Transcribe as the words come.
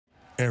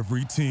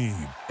Every team,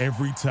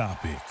 every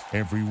topic,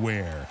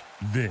 everywhere.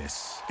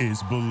 This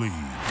is Believe.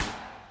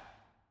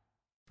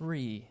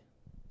 3,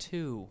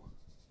 2,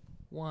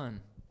 1.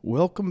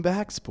 Welcome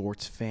back,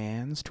 sports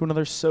fans, to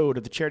another SODE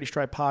of the Charity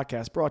Stripe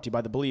podcast brought to you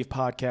by the Believe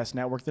Podcast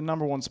Network, the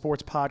 #1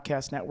 sports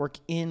podcast network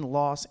in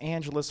Los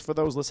Angeles. For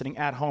those listening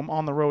at home,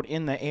 on the road,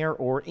 in the air,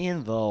 or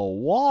in the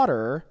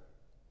water,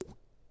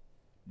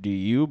 do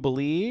you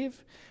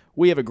believe?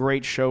 We have a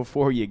great show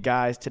for you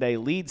guys today.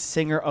 Lead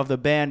singer of the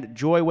band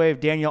Joywave,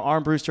 Daniel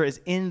Armbruster,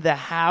 is in the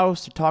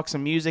house to talk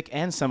some music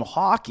and some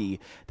hockey.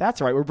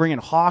 That's right, we're bringing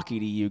hockey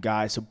to you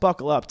guys, so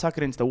buckle up, tuck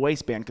it into the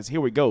waistband, because here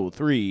we go.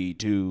 3,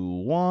 2,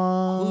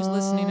 1. Who's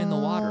listening in the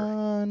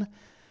water?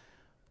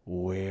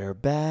 We're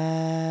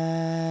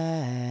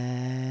back.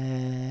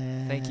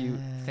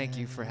 Thank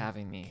you for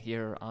having me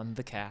here on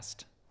the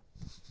cast.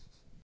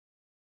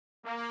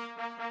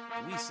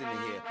 We sitting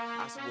here,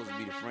 I'm supposed to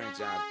be the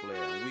franchise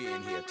player, and we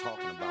in here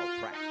talking about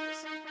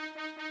practice. 5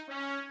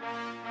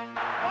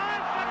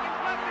 seconds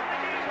left in the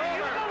game. Do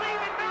you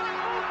believe in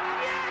miracles?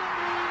 Yes!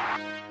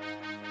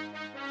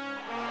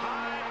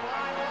 High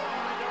fly ball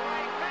into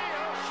right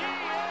field. She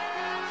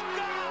is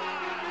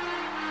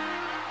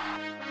gone!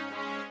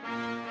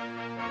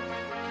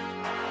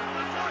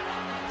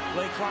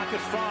 Play clock at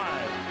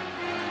 5.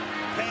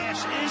 Pass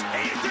is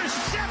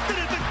intercepted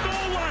at the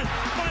goal line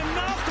by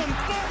Malcolm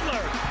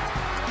Butler.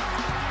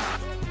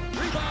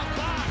 Rebound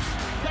box.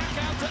 Back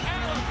out to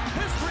Allen.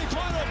 His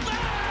three-pointer.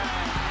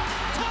 Bang!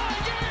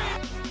 Tie game!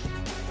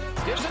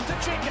 Gives it to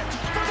Jenkins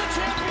for the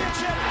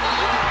championship.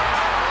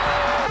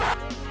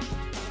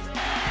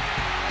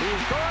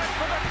 He's going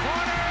for the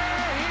corner.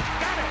 He's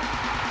got it.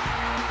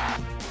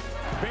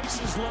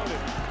 Bases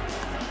loaded.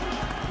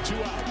 2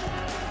 out.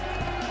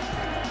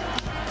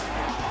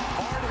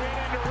 Hard hit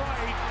into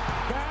right.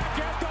 Back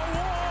at the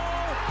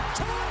wall.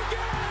 Tie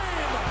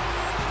game!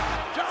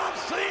 John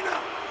Cena!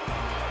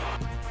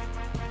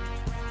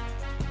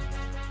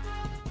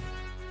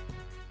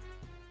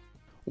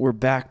 We're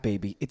back,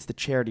 baby. It's the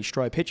Charity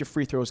Stripe. Hit your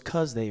free throws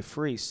because they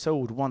free.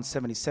 SODE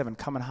 177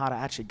 coming hot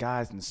at you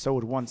guys in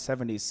SODE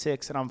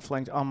 176. And I'm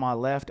flanked on my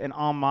left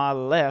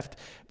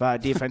by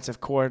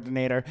defensive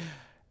coordinator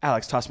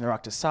Alex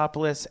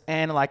Tosmiroktosopoulos.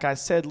 And like I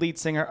said, lead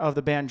singer of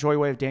the band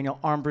Joywave, Daniel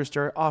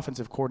Armbruster.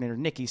 Offensive coordinator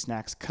Nikki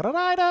Snacks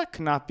Karaida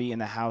cannot be in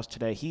the house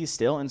today. He's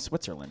still in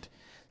Switzerland.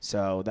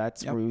 So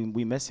that's where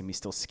we miss him. He's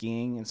still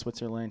skiing in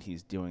Switzerland.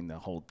 He's doing the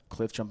whole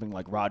cliff jumping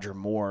like Roger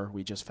Moore.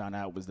 We just found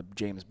out was the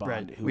James Bond.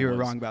 Right. Who We were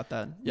wrong about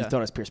that. You thought it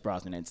was Pierce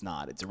Brosnan. It's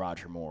not. It's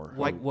Roger Moore.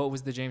 What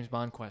was the James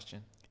Bond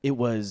question? It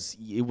was.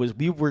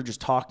 We were just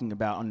talking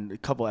about on a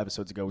couple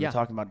episodes ago. We were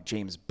talking about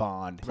James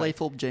Bond,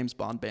 Playful James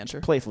Bond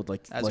banter. playful,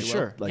 like As like you will.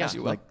 sure, like As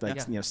you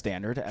will.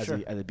 standard at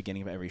the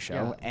beginning of every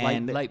show. Yeah,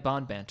 And light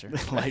Bond banter.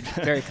 Light-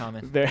 Very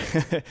common.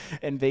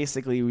 and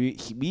basically,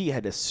 we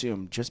had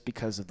assumed just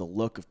because of the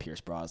look of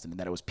Pierce Brosnan and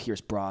that it was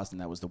Pierce Brosnan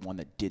that was the one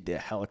that did the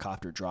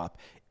helicopter drop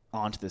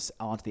onto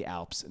the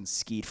Alps and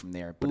skied from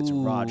there. But it's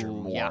Roger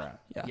Moore.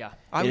 Yeah.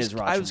 I It was is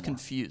Roger Moore.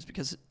 confused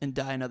because in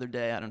Die Another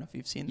Day, I don't know if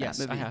you've seen Yes,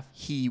 that movie. I have.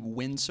 He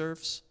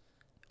windsurfs.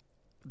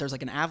 There's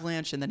like an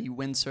avalanche, and then he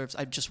windsurfs.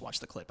 I just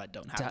watched the clip. I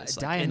don't have this.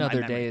 Die in my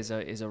Another memory. Day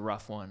is a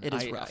rough one. It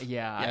is rough.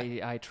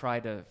 I try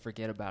to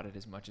forget about it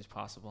as much as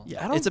possible.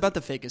 Yeah, it's about the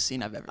fakest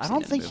scene I've ever seen. I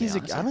don't in think a movie, he's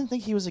honestly. I don't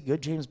think he was a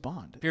good James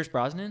Bond. Pierce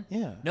Brosnan?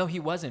 Yeah. No, he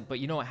wasn't. But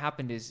you know what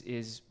happened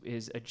is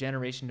a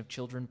generation of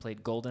children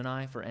played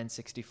GoldenEye for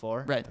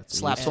N64. Right.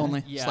 Slaps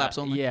only. Yeah, Slaps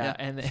only. Yeah,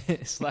 and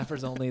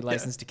slappers only,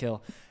 license to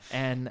kill.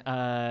 And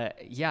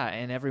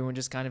and everyone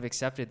just kind of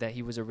accepted that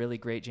he was a really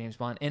great James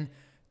Bond. And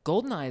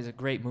GoldenEye is a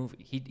great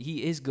movie.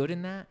 He is good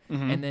in that.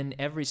 Mm-hmm. And then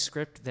every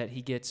script that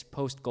he gets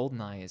post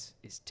GoldenEye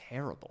is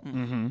terrible.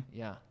 Mm-hmm.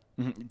 Yeah.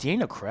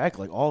 Daniel Craig,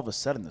 like all of a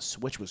sudden, the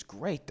switch was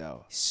great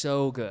though.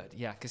 So good.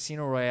 Yeah,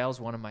 Casino Royale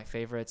is one of my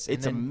favorites.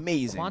 It's and then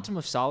amazing. Quantum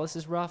of Solace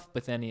is rough,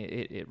 but then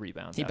it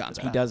rebounds. He after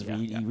bounces that. He does.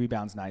 Yeah, He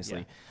rebounds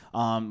nicely.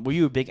 Were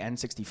you a big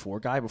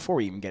N64 guy before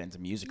we even get into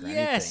music or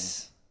anything?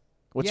 Yes.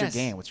 What's Yes.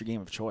 your game? What's your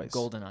game of choice?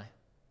 GoldenEye.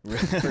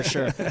 For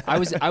sure. I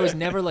was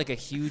never like a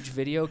huge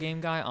video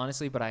game guy,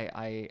 honestly, but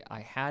I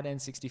had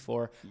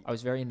N64. I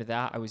was very into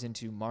that. I was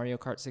into Mario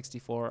Kart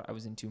 64. I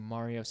was into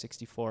Mario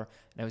 64,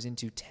 and I was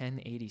into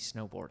 1080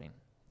 snowboarding.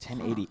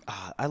 1080.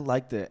 I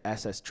like the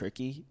SS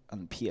Tricky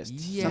on PS2.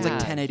 Yeah. Sounds like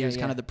 1080 yeah, was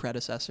kind yeah. of the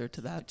predecessor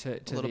to that. To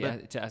a little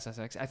bit. to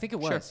SSX. I think it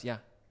was. Yeah.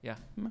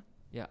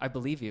 Yeah. I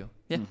believe you.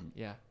 Yeah.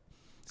 Yeah.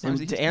 And as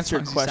to you- answer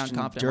your as long as you sound question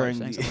confident during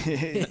while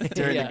you're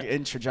during Yeah. the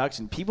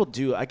introduction, people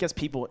do. I guess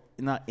people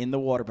not in the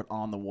water but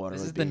on the water.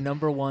 This is would the be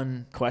number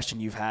one question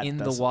you've had. in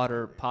the thus-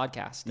 water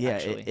podcast. Yeah,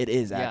 actually. it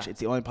is Yeah. actually. It's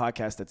the only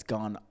podcast that's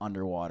gone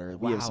underwater.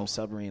 We have Wow. some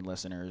submarine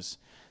listeners.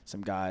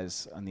 some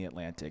guys on the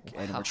Atlantic,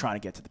 and we're trying to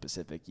get to the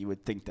Pacific. You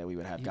would think that we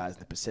would have guys in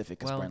the Pacific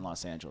because we're in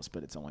Los Angeles,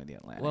 but it's only the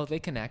Atlantic. Well, they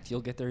connect.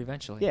 You'll get there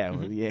eventually. Yeah,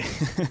 we'll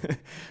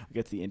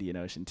get to the Indian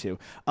Ocean too.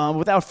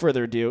 Without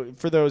further ado,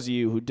 for those of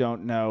you who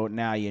don't know,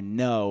 now you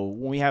know.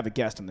 When we have a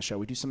guest on the show,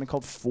 we do something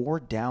called 4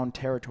 Down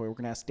Territory. We're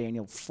going to ask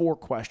Daniel 4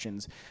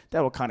 questions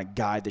that will kind of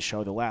guide the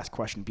show. The last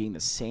question being the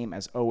same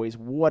as always: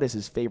 what is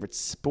his favorite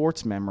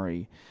sports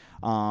memory?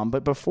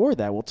 But before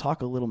that, we'll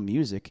talk a little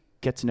music,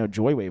 get to know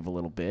Joywave a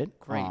little bit.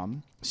 Great.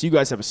 So you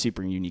guys have a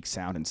super unique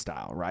sound and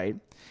style, right?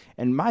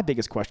 And my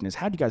biggest question is,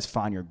 how do you guys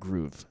find your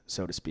groove,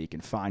 so to speak,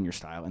 and find your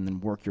style, and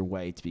then work your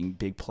way to being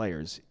big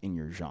players in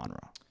your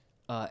genre?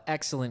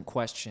 Excellent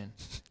question.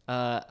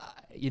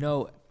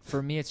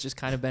 For me, it's just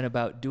kind of been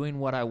about doing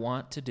what I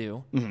want to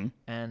do. Mm-hmm.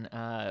 And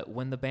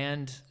when the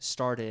band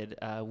started,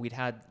 we'd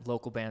had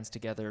local bands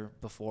together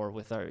before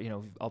with our,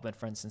 we've all been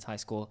friends since high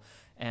school.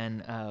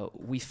 And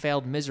we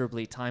failed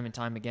miserably time and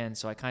time again.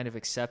 So I kind of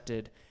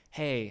accepted,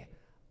 hey,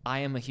 I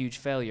am a huge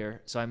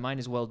failure, so I might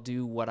as well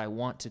do what I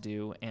want to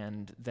do,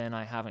 and then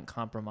I haven't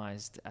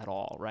compromised at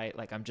all, right?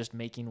 Like, I'm just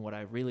making what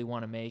I really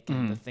want to make,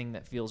 and the thing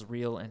that feels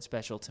real and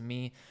special to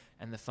me.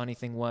 And the funny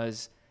thing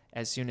was,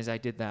 as soon as I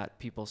did that,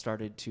 people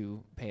started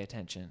to pay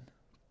attention.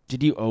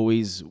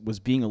 Was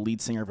being a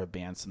lead singer of a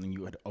band something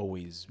you had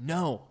always...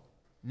 No,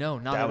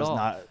 not that at was all.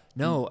 Not...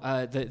 No,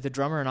 the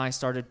drummer and I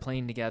started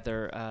playing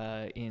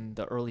together in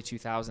the early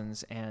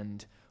 2000s,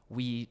 and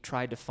we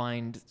tried to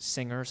find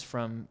singers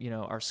from,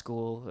 our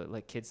school,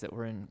 like kids that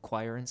were in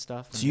choir and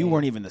stuff. So you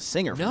weren't even the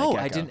singer from the No,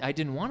 get-go. I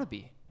didn't want to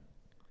be.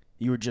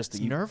 You were just the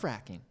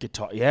nerve-wracking.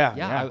 Guitar.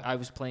 Yeah. I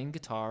was playing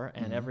guitar,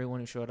 and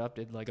everyone who showed up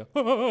did like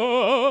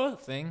a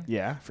thing.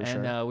 Yeah, for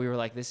sure. And we were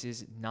like, this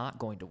is not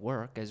going to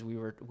work, as we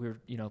were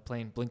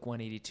playing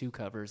Blink-182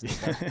 covers and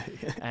stuff.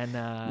 And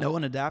no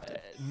one adapted.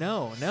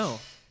 No.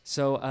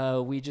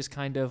 So we just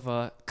kind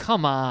of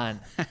come on.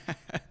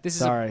 This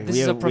Sorry.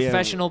 is a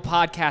professional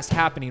podcast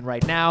happening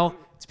right now.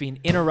 It's being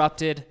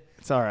interrupted.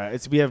 It's all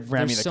right. We have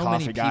Remy, the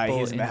coffee guy.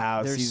 He's in the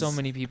house. There's so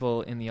many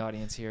people in the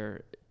audience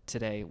here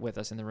today with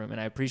us in the room,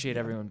 and I appreciate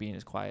everyone being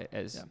as quiet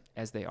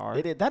as they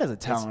are. That is a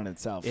talent in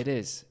itself. It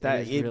is.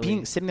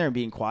 Being sitting there and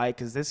being quiet,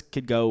 because this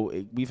could go.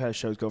 We've had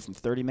shows go from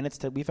 30 minutes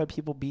to we've had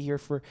people be here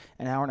for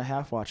an hour and a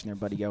half watching their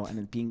buddy go, and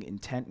then being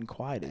intent and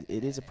quiet.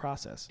 It is a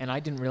process. And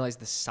I didn't realize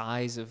the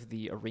size of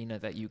the arena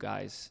that you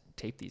guys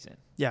tape these in.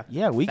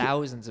 Yeah. We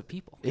thousands of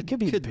people. It could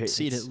be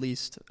seat at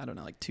least, I don't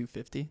know, like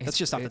 250. That's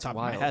just off the top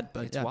of my head,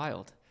 but it's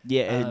wild.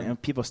 Yeah,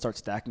 and people start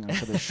stacking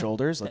onto their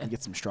shoulders. Like, we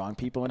get some strong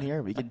people in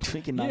here. We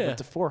can knock it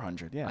to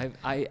 400. Yeah.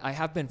 I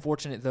have been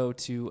fortunate though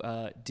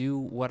to do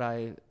what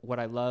I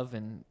love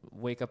and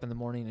wake up in the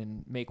morning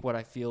and make what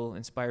I feel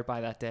inspired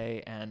by that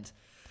day, and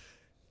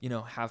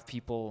have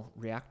people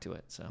react to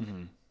it. So.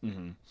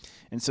 Mm-hmm.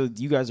 And so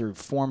you guys are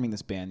forming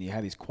this band. You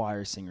have these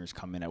choir singers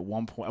come in. At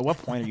what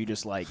point are you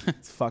just like,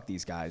 fuck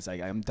these guys?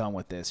 I'm done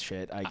with this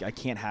shit. I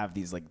can't have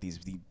these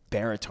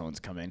baritones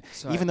come in.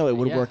 So even though it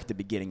would work at the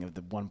beginning of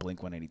the one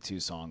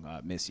Blink-182 song,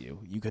 "Miss You,"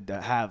 you could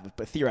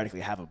theoretically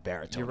have a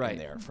baritone in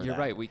there. You're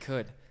right. We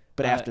could.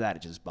 But after that,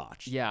 it just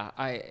botched. Yeah,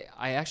 I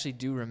actually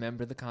do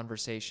remember the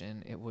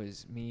conversation. It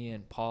was me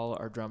and Paul,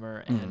 our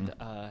drummer, and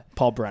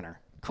Paul Brenner.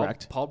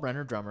 Correct. Paul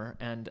Brenner, drummer,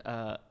 and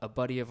a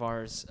buddy of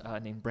ours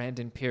named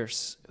Brandon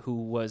Pierce,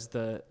 who was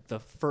the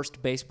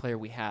first bass player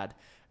we had.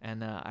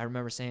 And I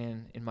remember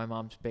saying in my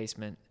mom's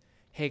basement,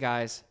 "Hey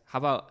guys, how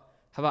about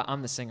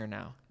I'm the singer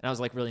now?" And I was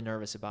like really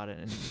nervous about it,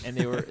 and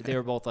they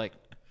were both like,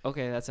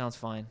 "Okay, that sounds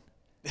fine."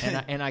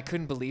 And I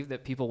couldn't believe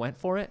that people went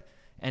for it.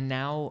 And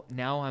now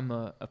I'm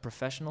a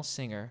professional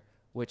singer,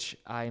 which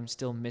I'm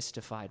still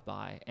mystified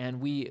by.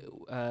 And we,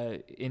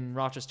 in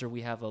Rochester,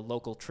 we have a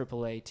local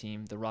AAA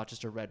team, the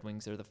Rochester Red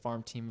Wings. They're the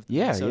farm team of the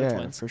Minnesota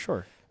Twins. For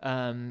sure.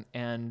 And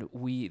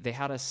they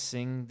had us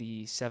sing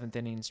the 7th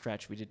inning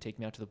stretch. We did Take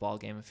Me Out to the Ball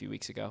Game a few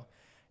weeks ago.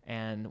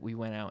 And we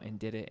went out and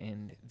did it,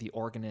 and the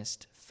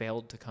organist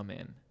failed to come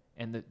in.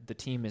 And the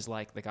team is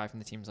like, the guy from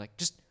the team is like,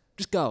 just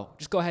go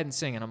ahead and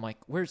sing. And I'm like,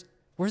 where's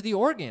the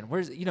organ?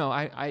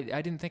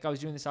 I didn't think I was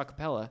doing this a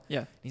cappella. Yeah.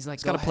 And he's like,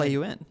 it's got to play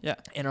you in. Yeah.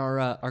 And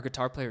our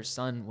guitar player's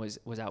son was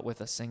out with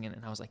us singing,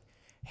 and I was like,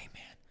 "Hey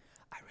man,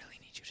 I really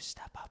need you to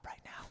step up right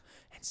now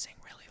and sing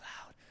really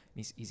loud."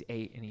 And he's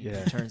 8, and he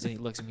turns and he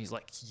looks at me. He's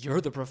like, "You're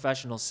the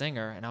professional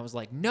singer." And I was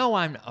like, "No,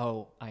 I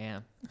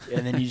am."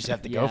 And then you just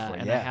have to go for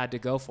it. And I had to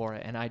go for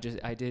it, and I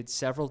did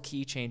several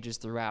key changes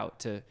throughout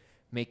to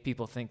make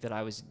people think that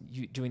I was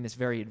doing this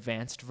very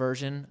advanced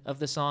version of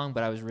the song,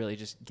 but I was really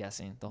just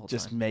guessing the whole time.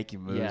 Just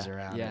making moves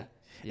around it.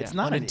 Yeah. It's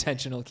not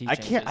unintentional key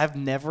changes. I've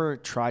never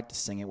tried to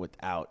sing it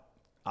without.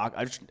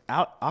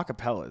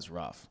 Acapella is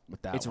rough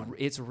with that one.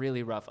 It's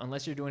really rough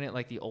unless you're doing it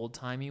like the old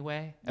timey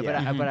way.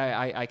 Yeah. But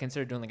I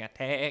consider doing like a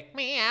 "Take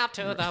Me Out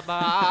to the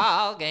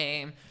Ball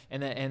Game,"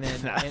 and then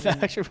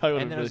actually probably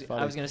would have been really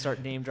funny. I was gonna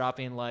start name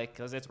dropping like,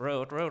 because it's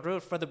root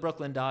for the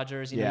Brooklyn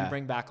Dodgers. You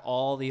bring back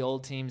all the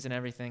old teams and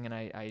everything, and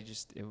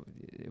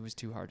it was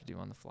too hard to do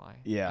on the fly.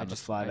 Yeah, on the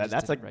fly.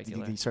 That's like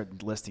regular. You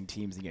start listing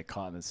teams and get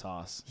caught in the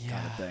sauce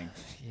kind of thing.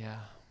 Yeah.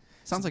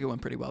 Sounds like it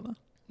went pretty well though.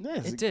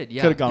 It did,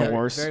 yeah. Could have gone Very-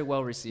 worse. Very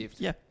well received.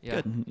 Yeah,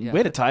 Yeah. good. Yeah.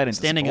 Way to tie it into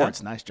Standing sports.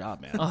 up. Nice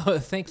job, man. Oh,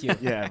 thank you.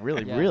 Yeah,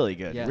 really, Yeah. really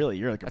good. Yeah. Really,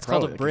 you're like a That's pro.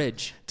 called a Like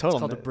bridge. Total, It's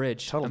called a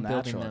bridge. Total I'm building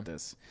natural at them.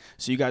 this.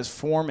 So you guys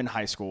form in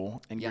high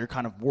school, and Yeah. you're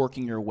kind of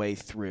working your way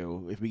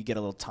through. If we could get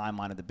a little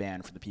timeline of the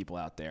band for the people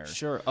out there.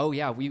 Sure. Oh,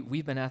 yeah.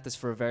 We've been at this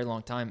for a very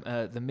long time.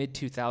 The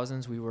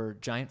mid-2000s, we were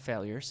giant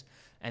failures.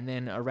 And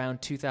then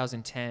around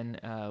 2010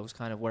 was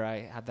kind of where I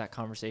had that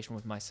conversation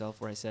with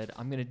myself where I said,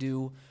 I'm going to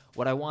do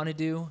what I want to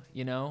do,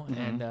 you know,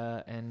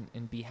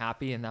 and be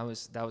happy. And that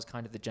was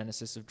kind of the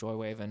genesis of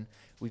Joywave. And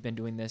we've been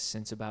doing this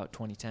since about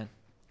 2010.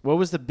 What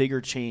was the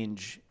bigger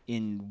change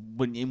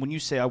when you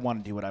say I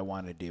want to do what I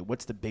want to do?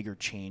 What's the bigger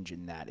change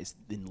in that? Is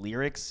it in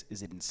lyrics?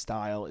 Is it in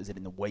style? Is it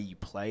in the way you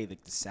play,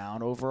 like the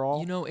sound overall?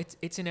 You know,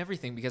 it's in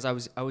everything because I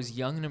was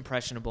young and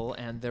impressionable,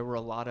 and there were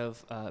a lot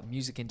of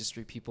music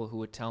industry people who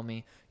would tell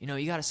me, you know,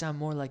 you got to sound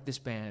more like this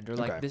band, or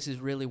like this is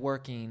really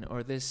working,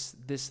 or this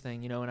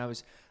thing, you know. And I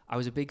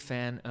was a big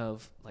fan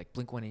of like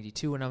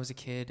Blink-182 when I was a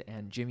kid,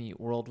 and Jimmy Eat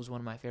World was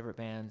one of my favorite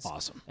bands.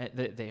 Awesome. And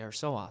they are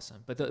so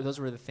awesome. But those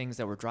were the things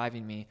that were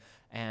driving me,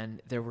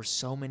 and there were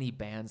so many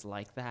bands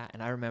like that.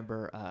 And I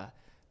remember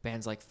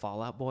bands like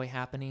Fall Out Boy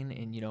happening,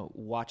 and you know,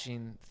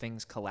 watching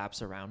things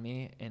collapse around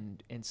me,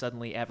 and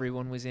suddenly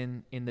everyone was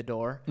in the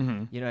door.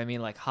 Mm-hmm. You know what I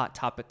mean? Like Hot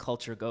Topic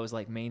culture goes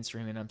like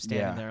mainstream, and I'm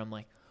standing there. I'm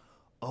like,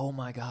 oh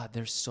my God,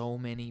 there's so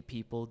many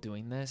people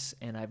doing this,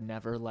 and I've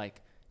never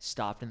like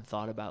stopped and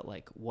thought about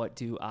like, what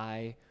do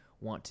I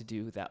want to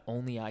do that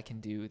only I can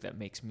do that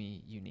makes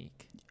me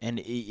unique? And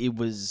it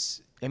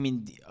was, I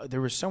mean, there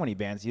were so many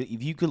bands.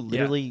 If you could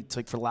literally,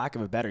 like, for lack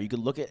of a better, you could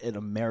look at an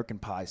American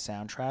Pie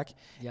soundtrack,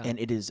 and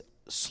it is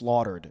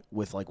slaughtered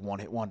with like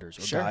one-hit wonders,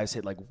 or guys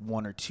hit like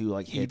one or two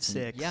like hits.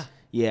 Six.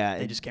 Yeah.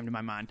 They just came to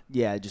my mind.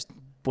 Yeah, just.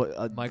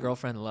 But My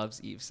girlfriend loves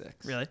Eve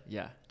 6. Really?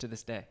 Yeah, to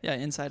this day. Yeah,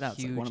 Inside Out's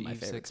like Huge one of my Eve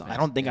favorite 6 songs. I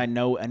don't think I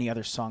know any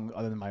other song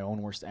other than My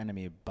Own Worst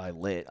Enemy by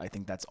Lit. I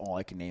think that's all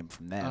I can name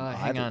from them.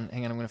 Hang on.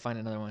 I'm going to find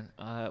another one.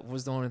 What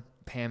was the one with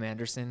Pam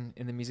Anderson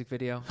in the music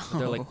video?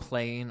 They're like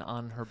playing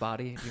on her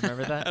body. Do you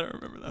remember that? I don't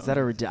remember that. Is that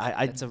a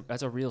ridiculous?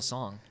 That's a real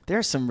song.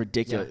 There's some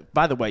ridiculous. Yeah.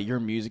 By the way, your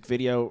music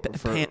video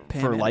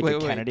for Like a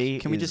Kennedy.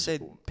 Can we just say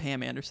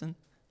Pam Anderson?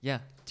 Yeah.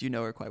 Do you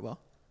know her quite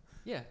well?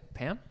 Yeah.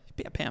 Pam?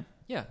 Yeah, Pam.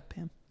 Yeah.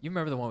 Pam. You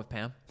remember the one with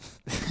Pam?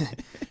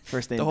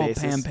 First name The whole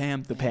basis.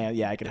 Pam. The Pam.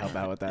 Yeah, I could help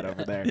out with that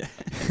over there.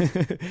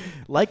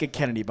 Like a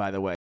Kennedy, by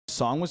the way. The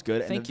song was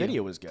good and the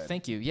video was good.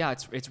 Thank you. Yeah,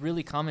 it's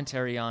really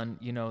commentary on,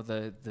 you know,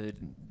 the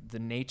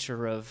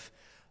nature of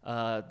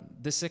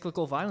the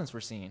cyclical violence we're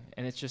seeing,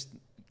 and it's just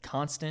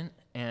constant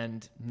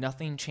and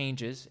nothing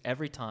changes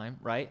every time,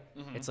 right?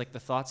 Mm-hmm. It's like the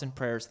thoughts and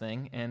prayers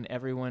thing, and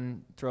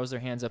everyone throws their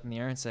hands up in the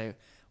air and say,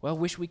 well,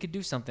 wish we could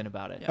do something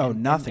about it. Oh,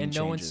 and, nothing and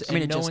changes.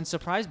 no one's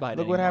surprised by it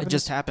Look anymore. what happened. It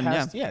just happened,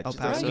 past, yeah. El just-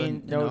 Paso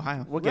in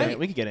Ohio. We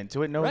could get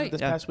into it. No, Right. this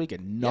Yeah. past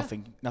weekend,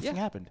 nothing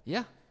happened.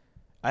 Yeah.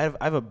 I have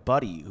a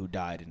buddy who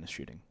died in the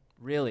shooting.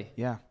 Really?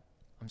 Yeah.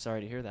 I'm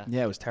sorry to hear that.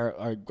 Yeah, it was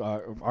terrible.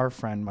 Our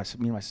friend, me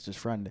and my sister's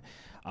friend,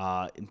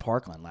 in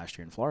Parkland last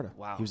year in Florida.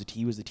 Wow.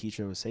 He was the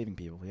teacher who was saving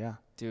people. Yeah,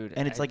 Dude.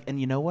 And it's like,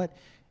 and you know what?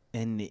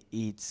 And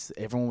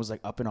everyone was like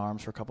up in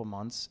arms for a couple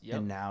months,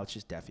 and now it's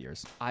just deaf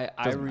ears. I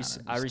Doesn't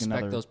matter. I Just respect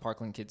another- those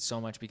Parkland kids so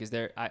much because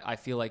I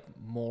feel like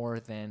more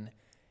than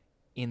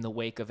in the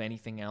wake of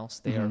anything else,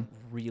 they are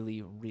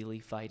really, really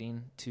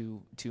fighting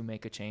to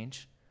make a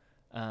change.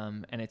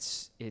 And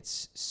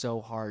it's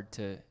so hard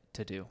to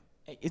do.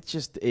 It's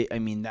just,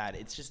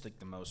 it's just like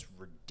the most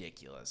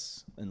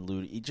ridiculous and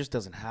lewd. It just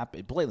doesn't happen.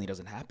 It blatantly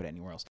doesn't happen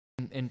anywhere else.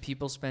 And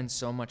people spend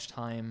so much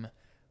time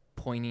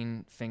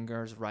pointing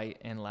fingers right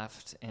and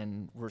left,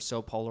 and we're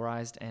so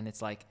polarized. And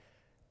it's like,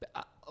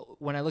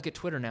 when I look at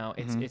Twitter now,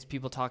 it's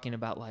people talking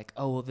about like,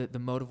 oh, well, the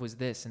motive was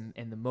this, and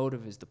the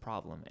motive is the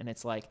problem. And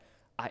it's like,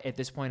 at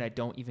this point, I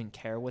don't even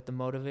care what the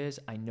motive is.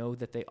 I know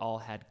that they all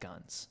had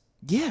guns.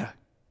 Yeah.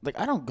 Like,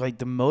 I don't, like,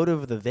 the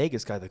motive of the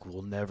Vegas guy, like,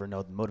 we'll never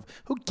know the motive.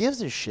 Who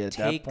gives a shit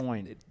at that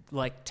point?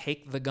 Like,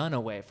 take the gun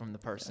away from the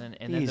person,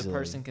 and then the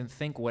person can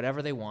think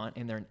whatever they want,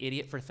 and they're an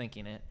idiot for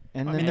thinking it.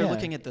 And I then, mean, they're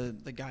looking at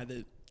the guy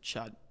that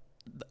shot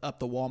up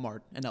the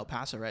Walmart in El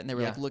Paso, right? And they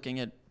were like looking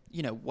at,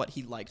 you know, what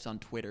he liked on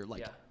Twitter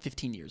like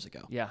 15 years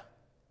ago. Yeah.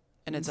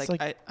 And it's like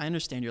I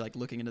understand you're like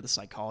looking into the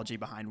psychology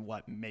behind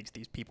what makes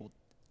these people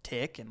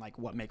tick and like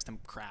what makes them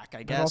crack,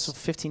 I guess. But also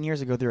 15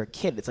 years ago they're a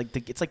kid. It's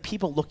like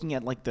people looking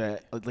at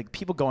like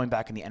people going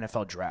back in the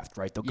NFL draft,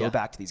 right? They'll go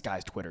back to these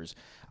guys' Twitters.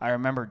 I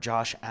remember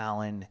Josh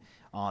Allen,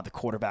 the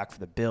quarterback for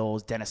the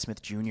Bills, Dennis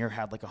Smith Jr.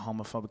 had like a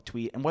homophobic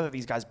tweet, and whether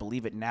these guys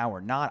believe it now or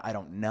not, I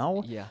don't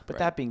know. Yeah. But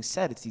that being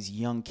said, it's these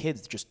young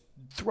kids just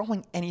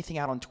throwing anything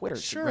out on Twitter.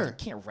 Sure. You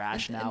can't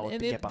rationale and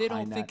to get they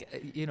behind don't that.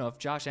 think, you know, if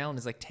Josh Allen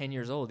is like 10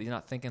 years old, he's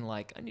not thinking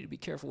like, I need to be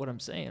careful what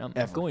I'm saying. I'm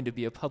going to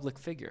be a public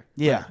figure.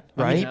 Yeah,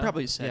 I right? mean, he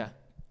probably said,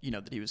 you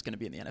know, that he was going to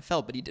be in the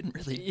NFL, but he didn't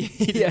really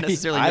he didn't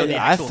necessarily know the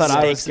I actual thought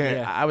I was stakes.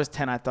 scared. I was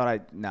 10. I thought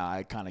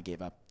I kind of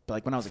gave up But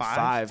like when I was like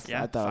Five? 5,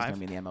 Yeah, I thought I was 5.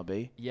 going to be in the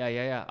MLB.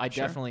 Yeah. I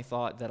definitely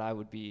thought that I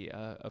would be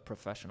a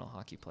professional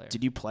hockey player.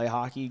 Did you play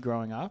hockey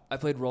growing up? I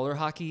played roller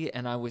hockey,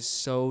 and I was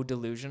so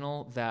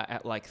delusional that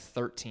at like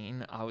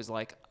 13, I was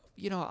like,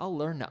 I'll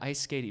learn to ice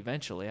skate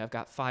eventually. I've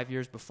got 5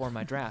 years before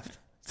my draft.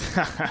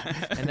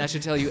 And that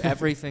should tell you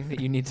everything that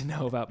you need to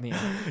know about me.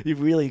 You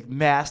really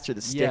mastered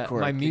the stick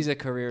work. My music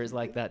career is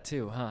like that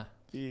too, huh?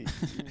 Yeah,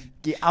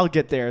 I'll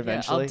get there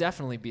eventually. Yeah, I'll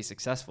definitely be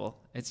successful.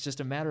 It's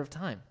just a matter of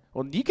time.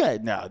 Well, you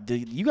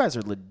guys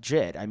are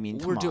legit. I mean,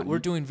 We're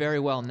doing very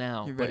well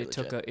now, You're but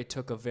very it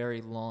took a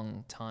very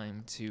long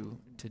time to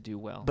do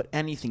well. But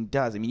anything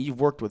does. I mean, you guys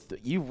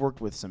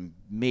worked with some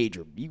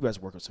major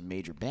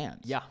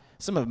bands. Yeah.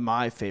 Some of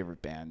my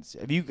favorite bands.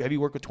 Have you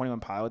worked with 21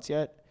 Pilots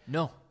yet?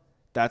 No.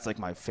 That's like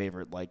my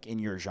favorite, like in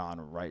your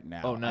genre right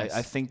now. Oh, nice.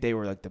 I think they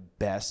were like the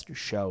best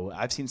show.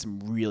 I've seen some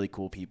really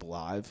cool people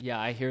live. Yeah,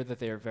 I hear that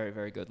they are very,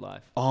 very good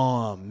live.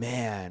 Oh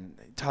man,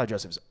 Tyler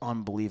Joseph's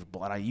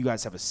unbelievable, and you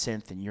guys have a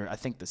synth, and I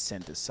think the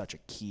synth is such a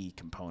key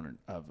component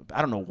of. I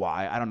don't know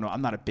why. I don't know.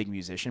 I'm not a big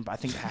musician, but I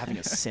think having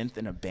a synth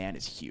in a band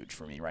is huge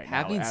for me right now.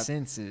 Having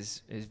synths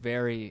is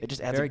very. It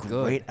just adds very a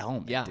great good.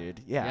 element, yeah.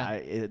 dude.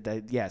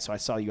 Yeah. So I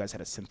saw you guys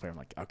had a synth player. I'm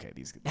like, okay,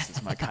 this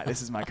is my kind.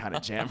 This is my kind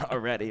of jam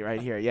already, right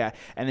here. Yeah.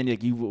 And then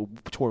like you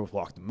tour with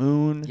Walk the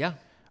Moon. Yeah.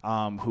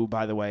 Who,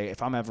 by the way,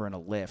 if I'm ever in a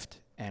lift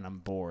and I'm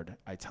bored,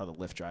 I tell the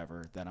lift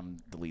driver that I'm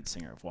the lead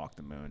singer of Walk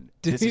the Moon.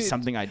 This is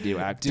something I do.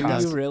 Do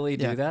you really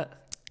do that?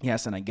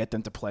 Yes, and I get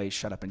them to play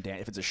Shut Up and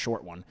Dance. If it's a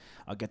short one,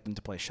 I'll get them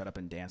to play Shut Up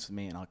and Dance with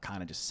me, and I'll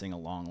kind of just sing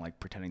along, like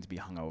pretending to be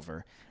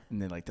hungover.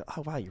 And they're like,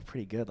 "Oh wow, you're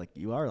pretty good. Like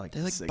you are like."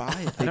 They like sing. buy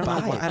it. They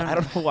buy it. I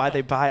don't know why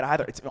they buy it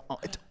either. It's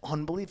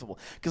unbelievable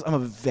because I'm a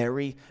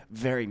very,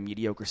 very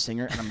mediocre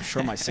singer, and I'm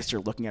sure my sister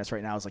looking at us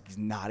right now is like, he's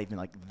not even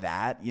like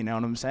that. You know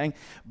what I'm saying?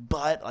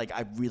 But like,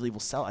 I really will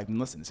sell. I mean,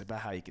 listen, it's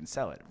about how you can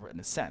sell it in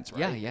a sense,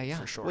 right? Yeah.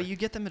 For sure. Well, you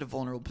get them at a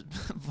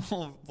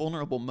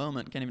vulnerable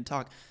moment. Can't even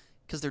talk.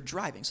 Because they're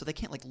driving, so they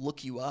can't like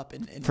look you up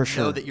and For know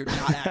sure. that you're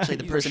not actually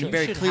the For person. sure. You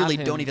very You should clearly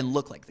have don't him- even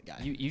look like the guy.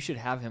 You should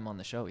have him on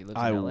the show. He lives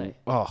in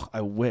LA.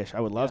 I wish. I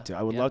would love to.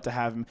 I would Yeah. love to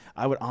have him.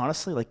 I would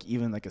honestly like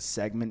even like a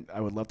segment.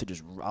 I would love to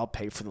just. I'll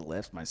pay for the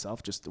lift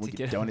myself. Just we get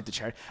could him. donate to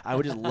charity. I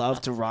would just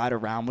love to ride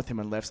around with him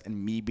in lifts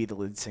and me be the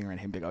lead singer and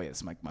him be like, oh yeah, this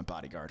is my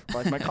bodyguard,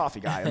 or like my coffee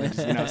guy, and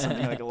just,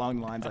 something like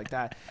along the lines like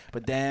that.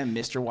 But then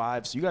Mr.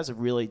 Wives, you guys have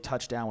really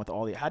touched down with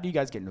all the. How do you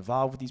guys get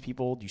involved with these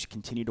people? Do you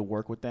continue to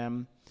work with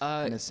them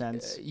in a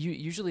sense?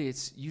 Usually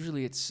it's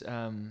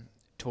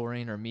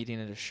touring or meeting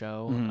at a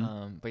show.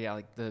 Mm-hmm. But yeah,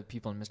 like the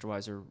people in Mr.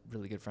 Wise are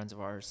really good friends of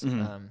ours.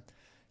 Mm-hmm.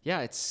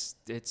 Yeah, it's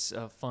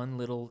a fun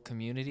little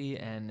community,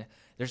 and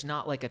there's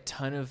not like a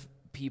ton of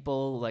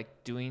people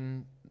like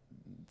doing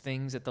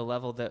things at the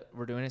level that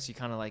we're doing it. So you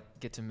kind of like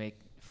get to make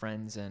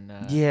friends and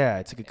Yeah,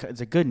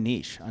 it's a good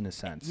niche in a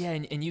sense. yeah,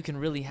 and you can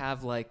really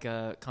have like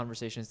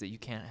conversations that you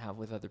can't have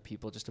with other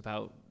people just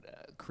about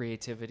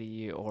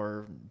creativity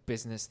or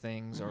business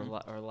things or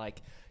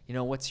like,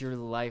 what's your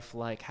life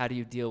like? How do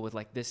you deal with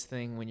like this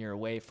thing when you're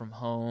away from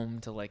home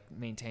to like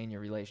maintain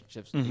your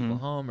relationships with people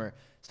home or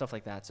stuff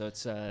like that. So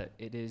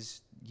it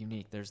is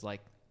unique. There's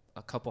like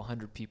a couple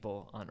hundred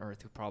people on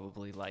Earth who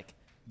probably like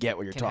Get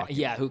what you're talking.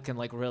 who can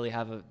like really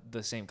have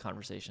the same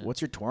conversation. What's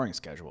your touring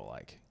schedule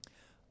like?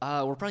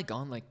 We're probably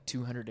gone like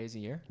 200 days a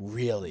year.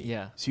 Really?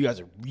 Yeah. So you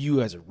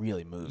guys are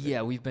really moving.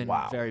 Yeah, we've been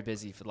Wow. very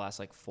busy for the last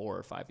like 4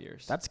 or 5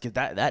 years. That's good.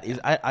 That is.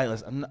 I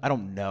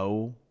don't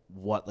know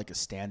what like a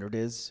standard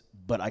is,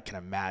 but I can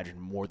imagine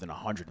more than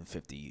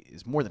 150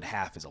 is more than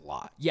half is a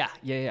lot.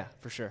 Yeah,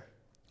 for sure.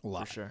 A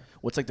lot. For sure.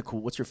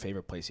 What's your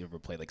favorite place you ever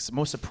played? Like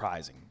most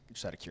surprising,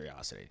 just out of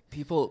curiosity.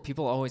 People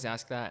always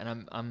ask that,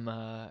 and I'm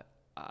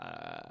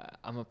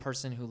a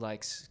person who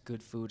likes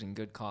good food and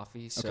good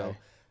coffee. So,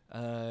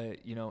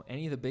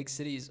 any of the big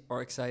cities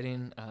are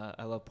exciting.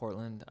 I love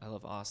Portland. I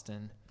love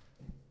Austin.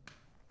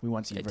 We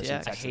went to University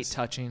of I Texas. hate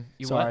touching.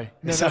 You Sorry.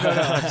 what?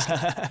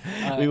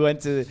 No. We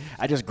went to.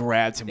 I just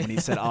grabbed him when he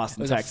said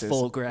Austin, It was a Texas.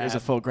 full grab. It was a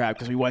full grab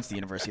because we went to the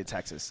University of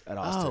Texas at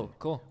Austin. Oh,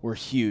 cool. We're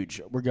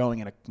huge. We're going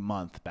in a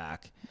month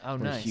back. Oh,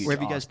 We're nice. huge. Where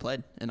have you guys Austin.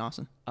 played in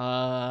Austin?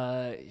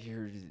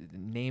 Your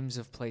names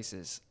of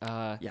places.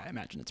 Yeah, I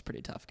imagine it's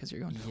pretty tough because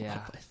you're going to a lot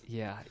of places.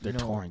 Yeah. They're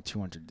touring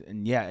 200.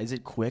 And yeah, is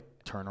it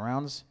quick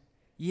turnarounds?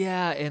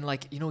 Yeah, and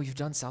like we've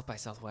done South by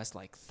Southwest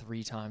like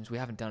 3 times. We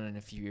haven't done it in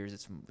a few years.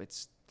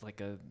 It's like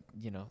a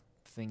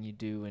thing you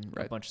do in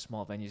a bunch of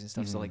small venues and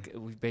stuff. So like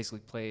we've basically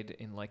played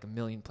in like a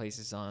million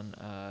places on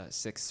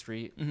 6th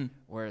Street,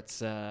 where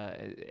it's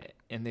and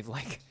they've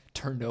like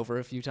turned over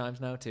a few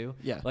times now too.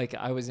 Yeah. Like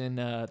I was in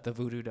the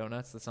Voodoo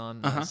Donuts that's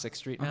on 6th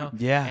Street now.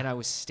 Yeah. And I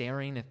was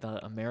staring at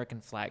the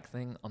American flag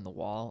thing on the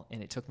wall,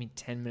 and it took me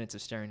 10 minutes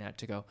of staring at it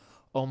to go,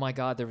 oh my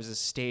God, there was a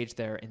stage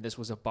there, and this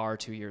was a bar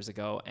 2 years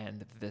ago,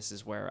 and this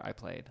is where I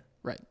played.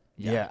 Right.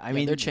 Yeah, I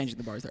mean they're changing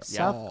the bars there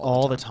South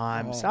all the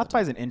time. South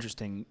by is an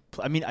interesting.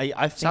 I mean,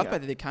 I think South by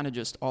they kind of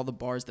just all the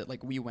bars that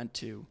like we went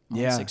to on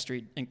 6th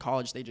Street in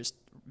college. They just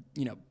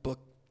book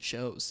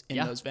shows in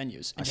Yeah. those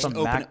venues. I And saw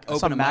just Mac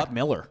open them Mac up.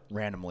 Miller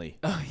randomly.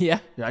 Oh yeah,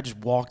 I just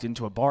walked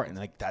into a bar and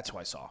like that's who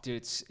I saw.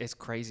 dude, it's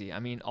crazy. I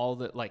mean, all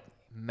the like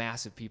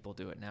massive people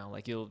do it now.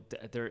 Like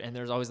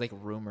there's always like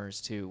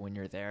rumors too when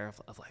you're there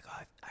of like,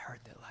 oh, I heard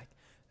that like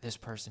this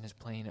person is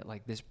playing at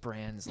like this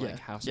brand's like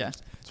house. Yeah.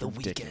 The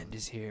ridiculous. Weeknd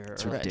is here.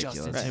 It's Or ridiculous.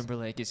 Justin Right.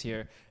 Timberlake is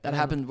here. That And then-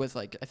 happened with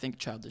like I think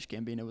Childish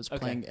Gambino was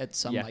playing at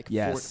some Yeah. like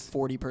Yes.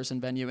 40-person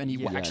venue, and he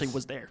Yes. actually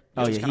was there.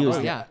 Oh It yeah, kinda he was.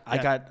 wild. yeah. I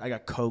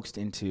got coaxed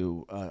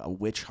into a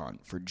witch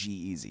hunt for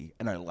G-Eazy,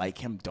 and I like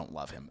him. Don't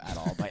love him at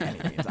all by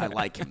any means. I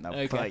like him though.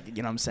 Okay. But, like,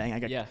 you know what I'm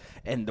saying? Yeah.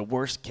 And the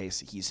worst case,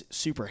 he's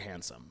super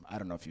handsome. I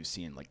don't know if you've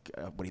seen like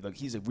what he look.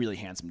 He's a really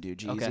handsome dude,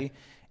 G-Eazy. Okay.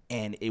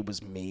 And it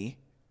was me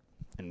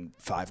and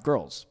 5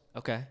 girls.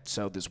 Okay.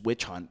 So this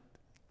witch hunt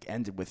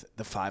ended with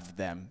the 5 of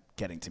them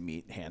getting to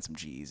meet handsome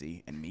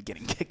G-Eazy and me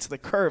getting kicked to the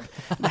curb.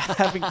 And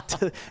having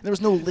to, there was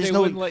no. There's They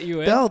no. wouldn't let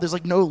you in? No, there's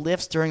like no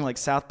lifts during like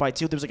South by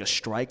 2. There was like a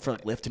strike for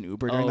like Lyft and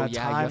Uber during Oh that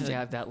yeah, time. you have to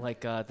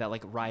have that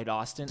like Ride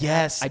Austin. app.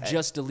 Yes. I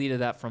just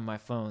deleted that from my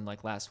phone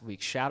like last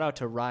week. Shout out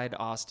to Ride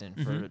Austin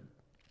for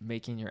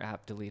making your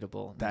app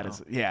deletable. That No.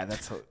 is, yeah,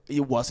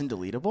 it wasn't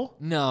deletable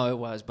No, it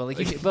was, but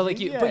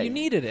Yeah. you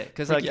needed it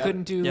because For like like you a-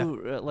 couldn't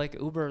do like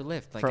Uber or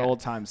Lyft. Like For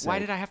old time's Why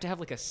sake. did I have to have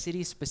like a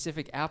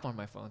city-specific app on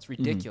my phone? It's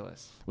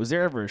ridiculous. Was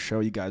there ever a show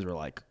you guys were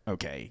like,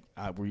 okay,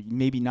 we're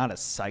maybe not as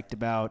psyched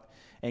about?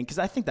 And because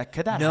I think that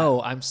could that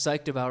No, I'm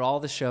psyched about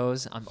all the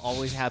shows. I'm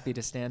always happy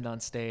to stand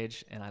on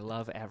stage, and I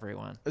love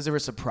everyone. Is there a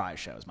surprise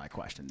show? Is my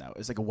question though.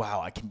 It's like,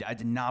 wow, I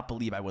did not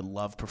believe I would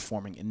love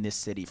performing in this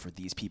city for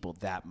these people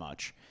that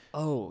much.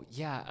 Oh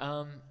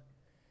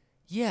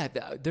yeah,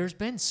 there's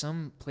been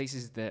some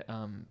places that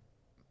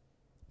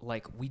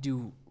like we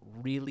do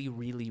really,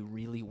 really,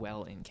 really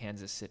well in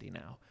Kansas City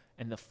now.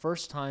 And the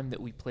first time that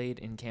we played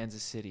in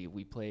Kansas City,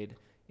 we played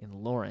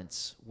in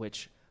Lawrence,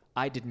 which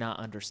I did not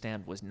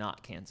understand was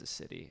not Kansas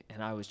City,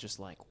 and I was just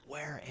like,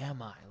 "Where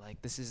am I?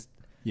 Like this is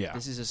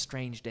a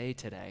strange day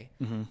today."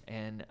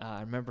 And I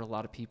remember a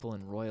lot of people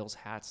in Royals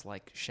hats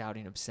like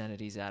shouting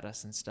obscenities at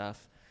us and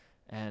stuff.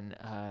 And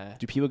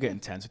Do people get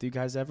intense with you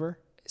guys ever?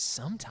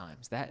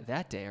 sometimes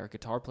that day, our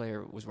guitar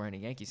player was wearing a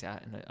Yankees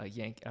hat, and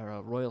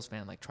a Royals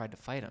fan like tried to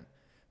fight him.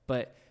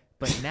 But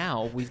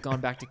now we've gone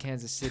back to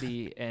Kansas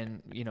City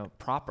and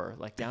proper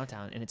like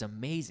downtown, and it's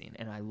amazing,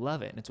 and I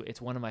love it. And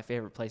it's one of my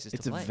favorite places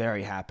It's to play. a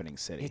very happening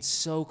city. It's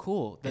so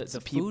cool. The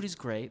food is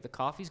great. The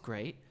coffee's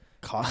great.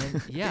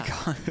 And, yeah.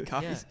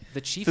 Coffee's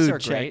The Chiefs food are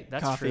check, great.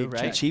 That's coffee true, check.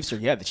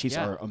 right? The Chiefs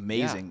are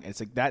amazing. Yeah. It's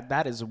like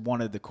that is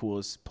one of the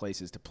coolest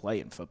places to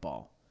play in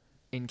football.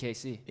 In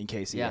KC. In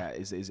KC, Yeah.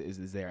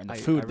 is there. And the I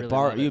food, really the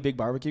bar. love Are you a it. big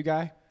barbecue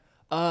guy?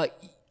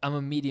 I'm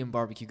a medium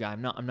barbecue guy.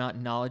 I'm not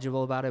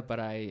knowledgeable about it, but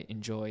I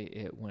enjoy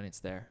it when it's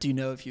there. Do you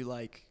know if you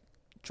like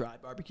dry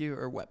barbecue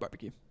or wet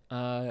barbecue?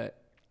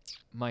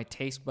 My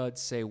taste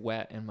buds say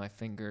wet and my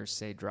fingers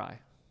say dry.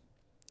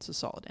 It's a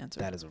solid answer.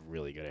 That is a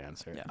really good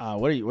answer. Yeah.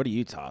 What do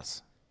you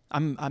toss? I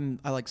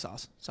like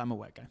sauce, so I'm a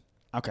wet guy.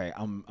 Okay,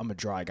 I'm a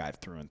dry guy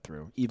through and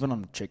through, even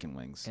on chicken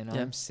wings. And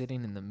Yeah. I'm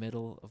sitting in the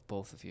middle of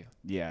both of you.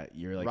 Yeah,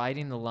 you're like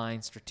Riding the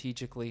line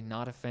strategically,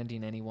 not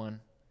offending anyone.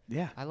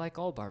 yeah, I like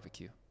all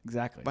barbecue.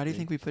 exactly. Why do you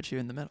think we put you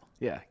in the middle?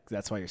 Yeah,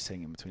 that's why you're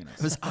sitting in between us.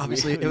 It was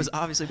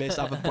obviously based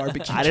off of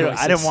barbecue. I didn't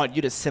choices. want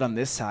you to sit on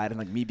this side and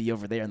like me be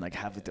over there and like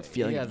have like, the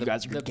feeling Yeah, that you the-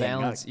 guys are the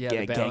ganging balance- up, yeah, the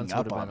ganging balance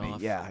up would've on been me.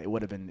 off. Yeah, it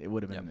would have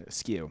been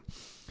askew,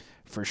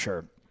 for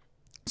sure.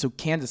 So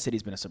Kansas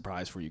City's been a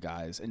surprise for you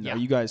guys, and Yeah. are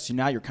you guys? So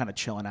now you're kind of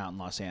chilling out in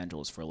Los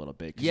Angeles for a little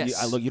bit. 'Cause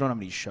Yes. you don't have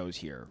any shows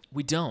here.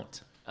 We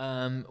don't.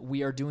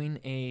 We are doing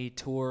a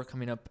tour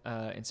coming up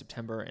in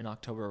September. In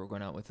October, we're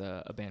going out with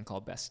a band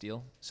called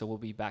Bastille. So we'll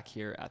be back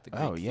here at the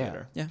Greek Oh yeah,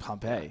 Theater. Yeah.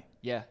 Pompeii.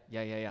 Yeah.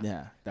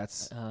 Yeah,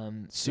 that's So-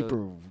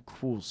 super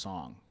cool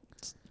song.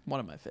 One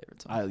of my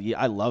favorite songs.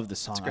 I love the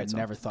song. a I great song.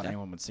 never thought Yeah.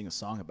 anyone would sing a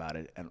song about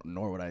it, and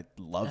nor would I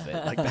love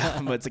it like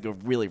that. But it's like a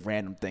really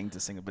random thing to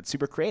sing, but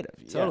super creative.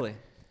 Yeah. Totally.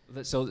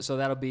 So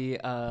that'll be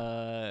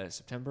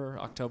September,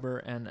 October,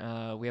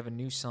 and we have a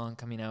new song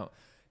coming out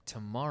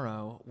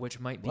tomorrow, which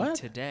might be What?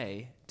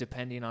 today,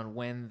 depending on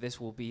when this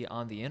will be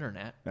on the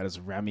internet. That is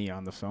Remy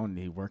on the phone.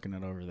 He's working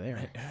it over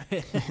there.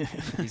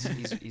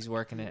 He's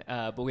working it.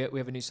 But we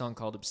have a new song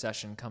called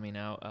Obsession coming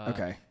out.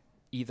 Okay.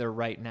 Either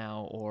right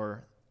now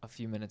or a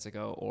few minutes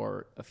ago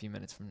or a few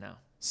minutes from now.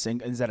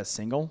 Is that a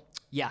single?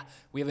 Yeah,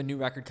 we have a new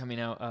record coming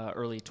out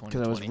early 2020.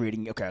 Because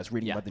I was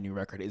reading Yeah. about the new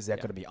record. Is that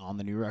Yeah. going to be on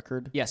the new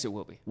record? Yes, it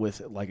will be.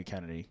 With Like a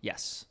Kennedy.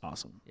 Yes.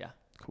 Awesome. Yeah.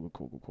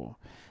 Cool.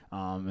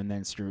 And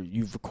then so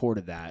you've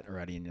recorded that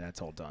already, and that's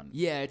all done.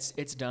 Yeah, it's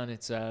done.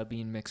 It's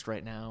being mixed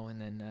right now,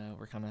 and then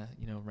we're kind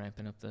of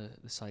ramping up the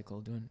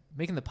cycle,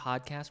 making the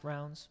podcast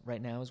rounds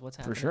right now is what's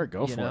happening. For sure,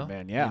 go for know? it,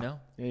 man. Yeah, You know?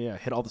 yeah.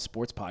 Hit all the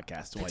sports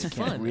podcasts while It's you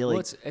can. fun. Really,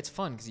 Well, it's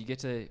fun because you get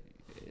to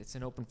it's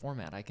an open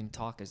format. I can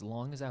talk as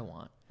long as I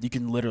want. You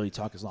can literally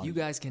talk as long. You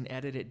guys can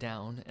edit it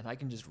down, and I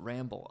can just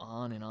ramble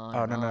on and on.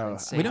 Oh, and no, on no.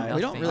 And say We don't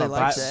nothing really for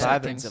like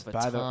seconds of a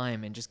by the-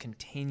 time, and just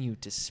continue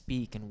to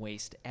speak and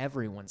waste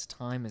everyone's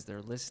time as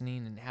they're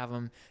listening, and have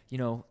them,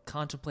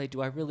 contemplate.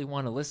 Do I really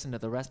want to listen to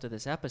the rest of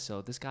this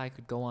episode? This guy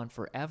could go on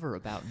forever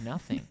about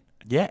nothing.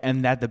 Yeah,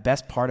 and the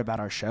best part about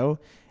our show,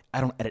 I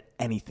don't edit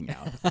anything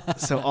out.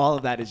 So all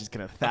of that is just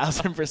going to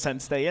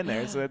 1,000% stay in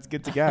there. So that's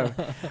good to go.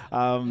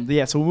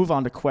 So we'll move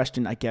on to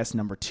question, I guess,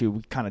 number 2.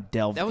 We kind of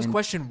delved That was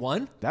question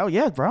 1? Oh,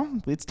 yeah, bro.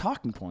 It's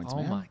talking points, Oh,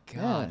 man. my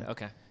God. Yeah.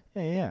 Okay.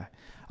 Yeah.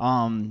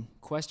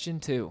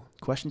 Question 2.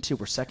 Question 2,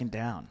 we're second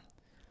down.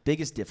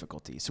 Biggest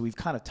difficulty. So we've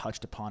kind of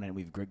touched upon it and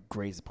we've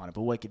grazed upon it.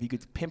 But like, if you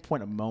could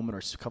pinpoint a moment or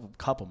a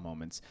couple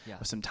moments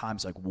of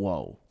sometimes like,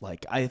 whoa,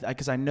 like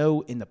because I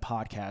know in the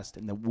podcast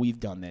and that we've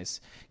done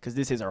this because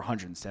this is our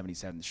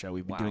 177th show.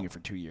 We've been doing it for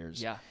 2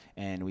 years. Yeah.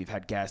 And we've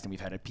had guests and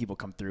we've had people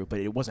come through, but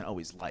it wasn't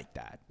always like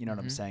that. You know what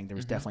I'm saying? There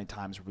was definitely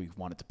times where we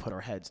wanted to put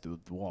our heads through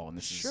the wall, and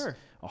this is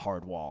a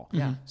hard wall.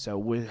 Yeah. So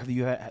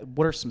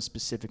what are some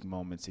specific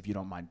moments, if you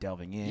don't mind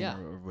delving in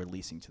or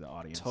releasing to the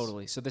audience?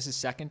 Totally. So this is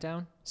second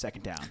down?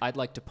 Second down. I'd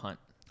like to punt.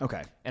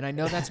 Okay. And I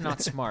know that's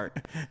not smart.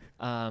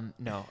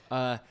 No.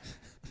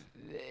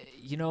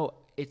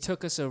 It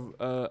took us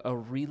a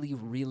really,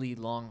 really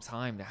long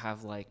time to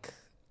have like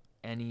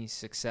any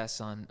success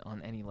on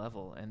any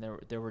level. And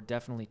there were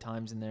definitely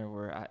times in there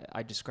where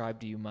I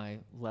described to you my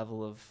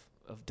level of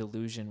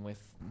delusion with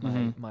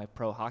my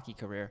pro hockey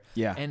career.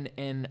 Yeah.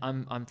 And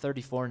I'm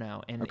 34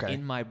 now, and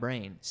in my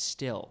brain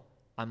still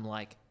I'm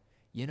like,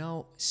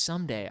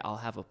 someday I'll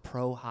have a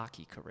pro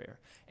hockey career.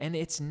 And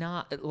it's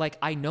not like,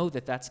 I know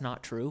that that's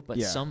not true,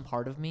 but some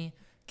part of me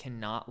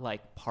cannot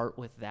like part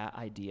with that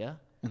idea.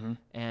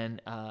 And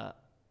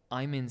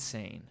I'm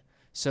insane.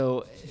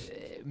 So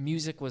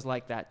music was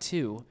like that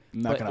too.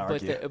 I'm not gonna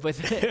argue. But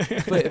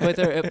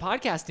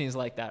podcasting is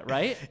like that,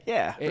 right?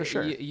 Yeah, for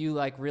sure. You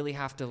like really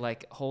have to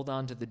like hold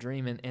on to the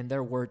dream. And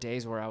there were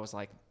days where I was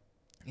like,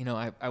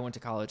 I went to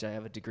college. I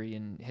have a degree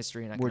in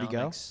history and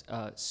economics. Where'd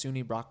you go?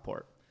 SUNY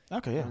Brockport.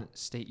 Okay, yeah.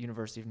 State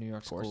University of New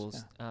York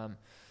schools.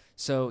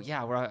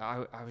 Yeah. Where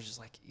I was just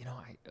like,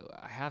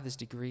 I have this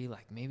degree.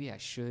 Like maybe I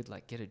should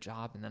like get a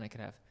job, and then I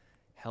could have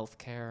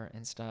healthcare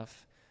and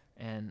stuff.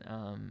 And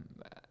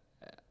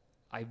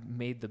I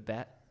made the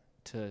bet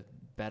to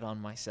bet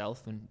on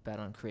myself and bet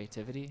on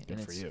creativity.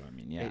 Good for you. I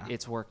mean, yeah.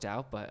 It's worked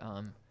out, but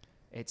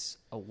it's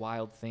a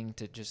wild thing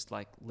to just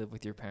like live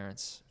with your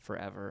parents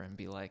forever and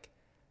be like,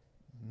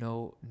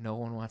 no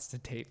one wants to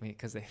date me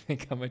because they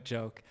think I'm a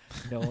joke.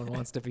 No one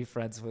wants to be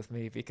friends with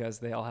me because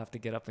they all have to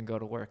get up and go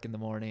to work in the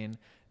morning.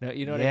 No,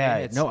 you know what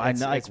I mean? I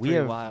know. Like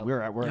wild.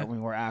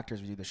 We're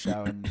actors. We do the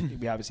show, and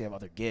we obviously have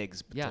other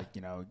gigs. But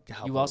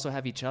you also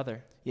have each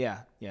other.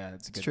 Yeah,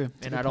 it's true.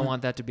 And I don't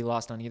want that to be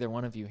lost on either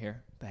one of you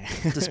here.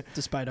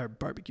 Despite our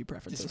barbecue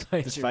preferences.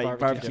 Despite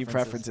barbecue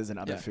preferences and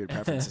other food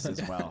preferences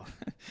as well.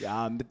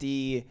 But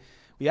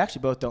we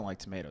actually both don't like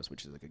tomatoes,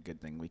 which is like a good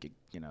thing we could,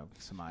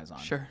 surmise on.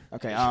 Sure.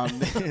 Okay.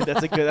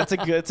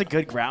 That's a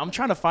good ground. I'm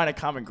trying to find a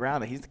common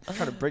ground that he's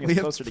trying to bring us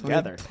closer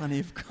together. Plenty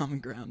of common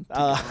ground.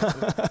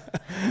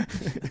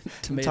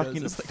 Tomatoes. I'm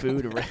talking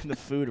the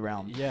food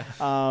realm. Yeah.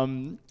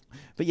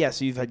 But yeah,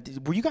 so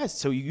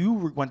you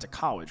went to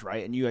college,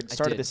 right? And you had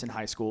started this in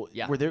high school.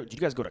 Yeah. Did you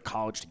guys go to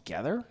college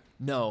together?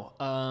 No.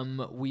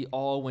 We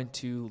all went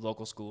to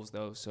local schools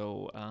though,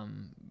 so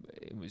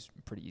it was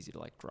pretty easy to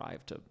like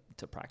drive to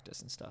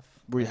practice and stuff.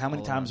 How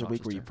many times a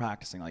week were you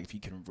practicing, like if you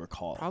can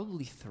recall?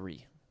 Probably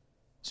 3.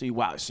 So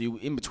you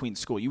in between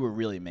school, you were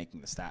really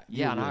making the stat.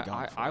 Yeah, and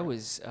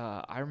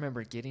I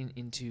remember getting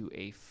into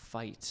a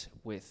fight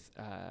with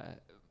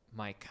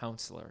my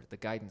counselor, the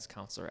guidance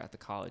counselor at the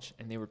college,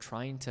 and they were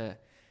trying to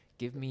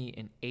give me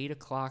an 8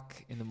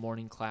 o'clock in the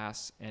morning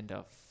class and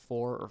a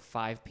 4 or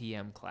 5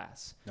 p.m.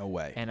 class. No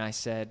way. And I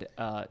said,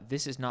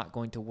 this is not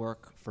going to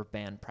work for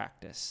band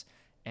practice.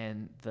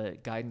 And the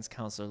guidance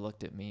counselor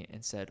looked at me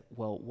and said,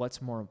 well,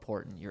 what's more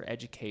important, your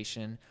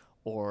education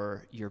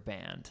or your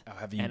band?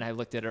 And I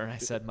looked at her and I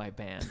said, my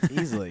band.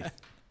 Easily.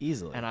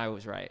 And I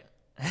was right.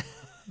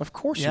 Of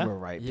course you were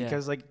right.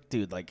 Because,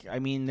 dude,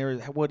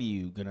 what are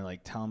you going to,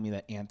 tell me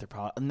that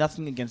anthropology?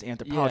 Nothing against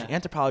anthropology. Yeah.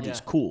 Anthropology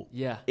is cool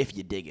if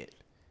you dig it.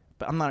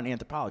 But I'm not an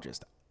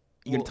anthropologist.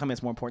 You're going to tell me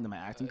it's more important than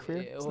my acting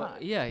career? It's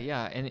not. Yeah.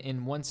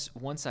 And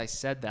once I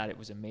said that, it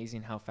was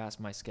amazing how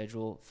fast my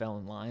schedule fell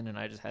in line, and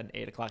I just had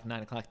 8 o'clock,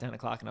 9 o'clock, 10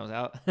 o'clock, and I was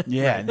out.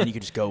 Yeah, and then you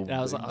could just go. And I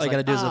was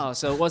like,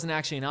 so it wasn't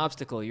actually an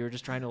obstacle. You were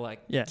just trying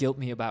to, guilt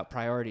me about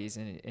priorities,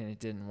 and it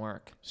didn't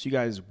work. So you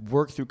guys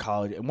work through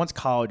college, and once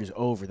college is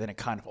over, then it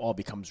kind of all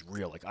becomes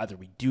real. Like, either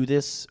we do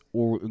this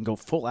or we can go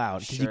full out,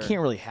 because you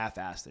can't really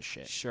half-ass this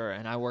shit. Sure,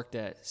 and I worked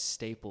at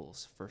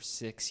Staples for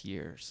 6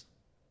 years.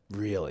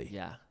 Really?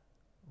 Yeah,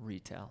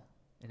 retail.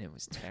 And it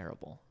was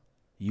terrible.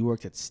 You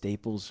worked at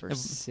Staples for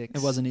 6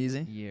 It wasn't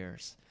easy?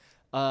 years.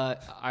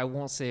 I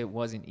won't say it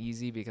wasn't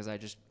easy because I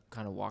just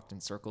kind of walked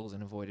in circles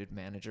and avoided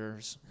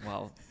managers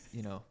while,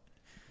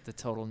 the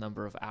total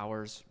number of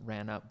hours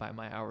ran up by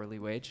my hourly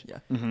wage. Yeah.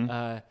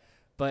 Mm-hmm.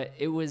 But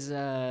it was,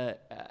 I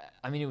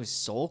mean, it was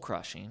soul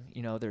crushing.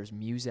 You know, there's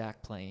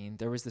Muzak playing.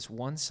 There was this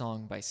one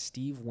song by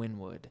Steve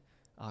Winwood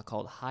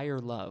called Higher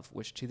Love,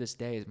 which to this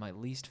day is my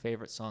least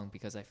favorite song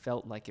because I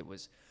felt like it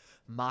was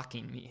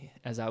mocking me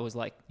as I was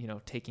like, you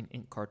know, taking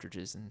ink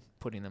cartridges and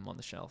putting them on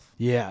the shelf.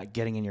 Yeah,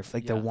 getting in your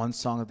like the one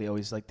song that they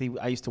always like.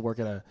 I used to work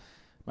at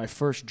my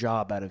first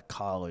job out of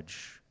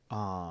college.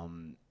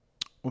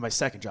 My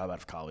second job out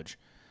of college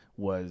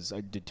was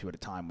I did two at a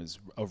time. Was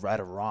at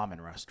a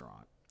ramen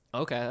restaurant.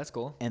 Okay, that's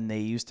cool. And they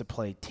used to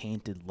play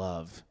Tainted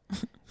Love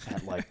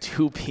at like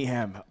 2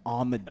 p.m.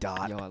 on the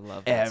dot. Yo, I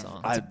love that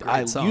song. It's a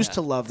great song. Used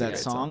to love that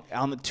song.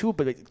 On the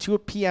 2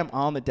 p.m.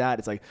 on the dot,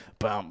 it's like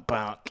bum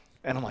bum,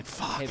 and I'm like,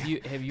 fuck.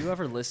 Have you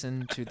ever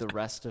listened to the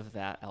rest of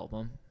that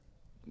album?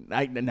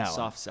 No.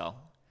 Soft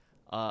Cell.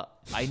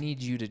 I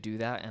need you to do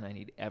that, and I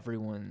need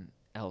everyone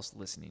else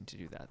listening to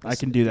do that. I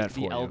can do that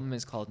for you. The album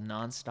is called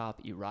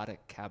Nonstop Erotic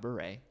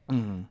Cabaret,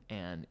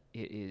 and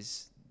it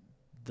is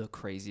the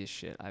craziest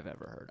shit I've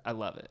ever heard. I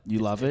love it.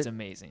 Love it? It's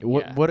amazing.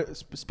 What?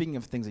 Speaking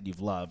of things that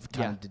you've loved,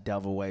 kind of to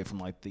delve away from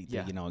like the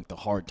you know, like the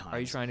hard times. Are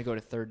you trying to go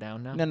to third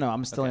down now? No,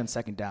 I'm still in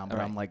second down, but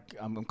right.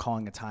 I'm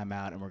calling a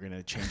timeout, and we're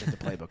gonna change up the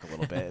playbook a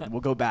little bit. We'll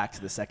go back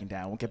to the second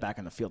down. We'll get back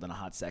on the field in a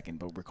hot second,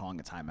 but we're calling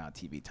a timeout.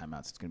 TV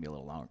timeouts. It's gonna be a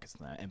little longer because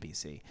the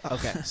NBC.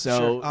 Okay.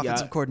 So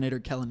Offensive coordinator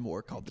Kellen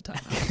Moore called the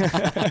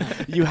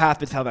timeout. You have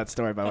to tell that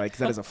story, by the way, because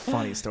that is a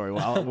funny story.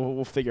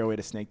 We'll figure a way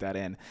to snake that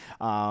in.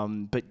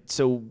 But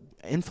so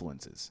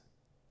influences.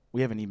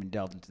 We haven't even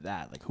delved into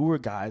that. Like, who are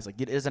guys?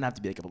 Like, it doesn't have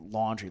to be like a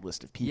laundry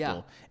list of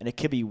people, and it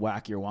could be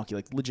wacky or wonky.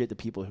 Like, legit, the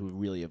people who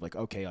really have like,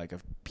 okay, like a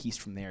piece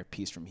from there,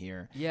 piece from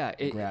here. Yeah,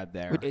 grab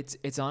there.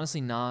 It's honestly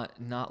not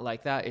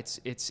like that.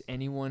 It's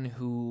anyone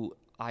who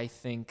I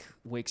think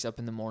wakes up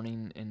in the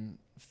morning and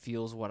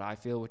feels what I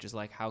feel, which is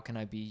like, how can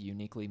I be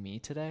uniquely me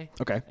today?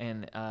 Okay.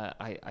 And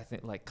I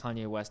think like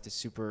Kanye West is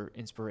super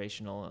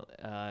inspirational.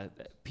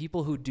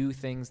 People who do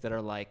things that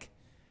are like,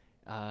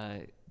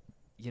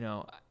 you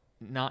know,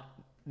 not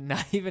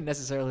even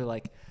necessarily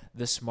like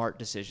the smart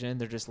decision.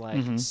 They're just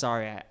like,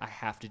 sorry, I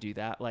have to do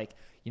that. Like,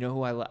 you know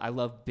who I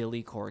love?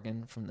 Billy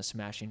Corgan from the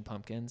Smashing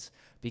Pumpkins,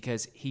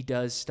 because he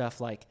does stuff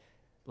like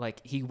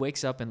he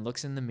wakes up and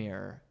looks in the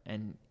mirror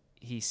and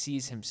he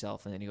sees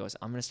himself and then he goes,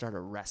 I'm going to start a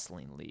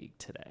wrestling league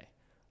today,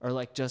 or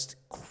like just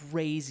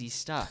crazy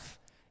stuff.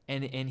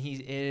 And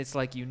it's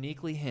like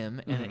uniquely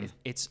him, and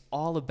it's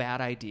all a bad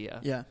idea.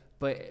 Yeah.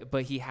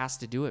 But he has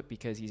to do it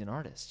because he's an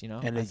artist, you know?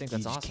 And I think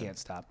that's awesome. You can't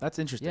stop. That's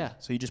interesting. Yeah.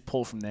 So you just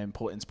pull from them,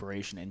 pull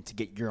inspiration, and to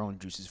get your own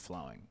juices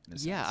flowing.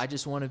 Yeah, I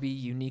just want to be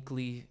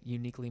uniquely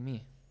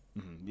me.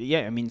 Mm-hmm.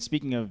 Yeah, I mean,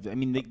 speaking of,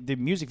 the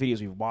music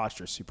videos we've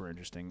watched are super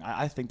interesting.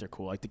 I think they're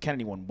cool. Like the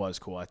Kennedy one was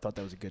cool. I thought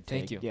that was a good take.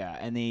 Thank you. Yeah,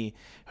 and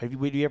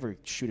would you ever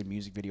shoot a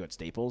music video at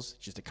Staples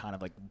just to kind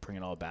of like bring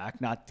it all back?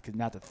 Not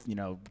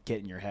to get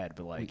in your head,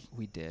 but like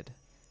we did.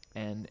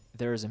 And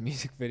there is a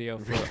music video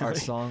for our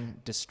song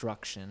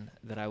Destruction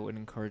that I would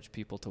encourage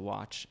people to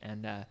watch.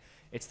 And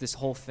it's this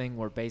whole thing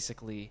where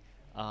basically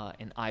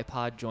an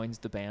iPod joins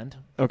the band.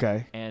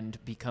 Okay. And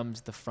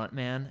becomes the front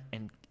man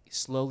and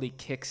slowly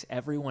kicks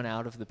everyone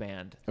out of the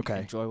band. Okay.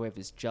 And Joywave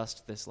is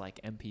just this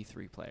like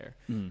MP3 player.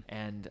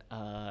 And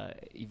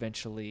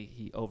eventually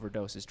he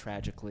overdoses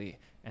tragically.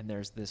 And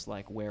there's this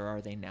like Where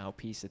Are They Now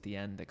piece at the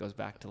end that goes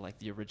back to like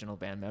the original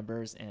band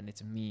members. And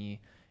it's me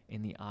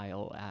in the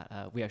aisle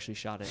at we actually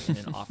shot it in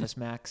an Office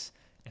Max,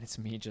 and it's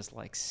me just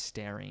like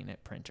staring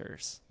at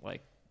printers.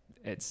 Like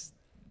it's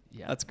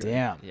that's great.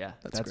 Damn. Yeah,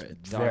 that's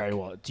great. Very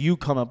well. Do you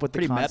come up with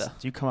Pretty meta.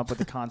 Do you come up with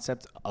the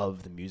concept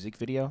of the music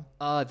video?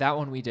 That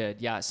one we did.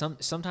 Yeah.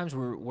 Sometimes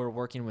we're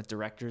working with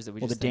directors that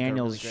we just the think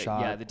Daniels are really great.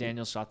 shot. Yeah, the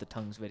Daniels shot the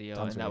Tongues video,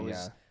 Tongues and that video,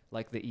 was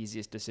like the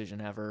easiest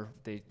decision ever.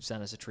 They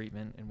sent us a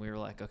treatment, and we were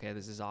like, okay,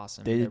 this is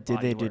awesome. They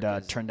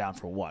did Turn Down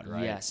for What,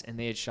 right? Yes, and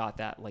they had shot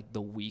that like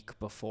the week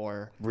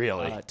before.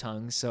 Really?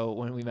 Tongues. So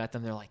when we met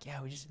them, they're like,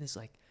 yeah, we just did this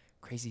like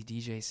crazy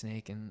DJ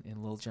Snake and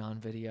Lil Jon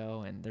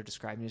video, and they're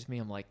describing it to me.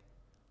 I'm like,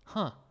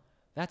 huh,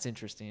 that's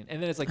interesting.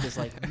 And then it's like this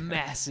like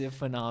massive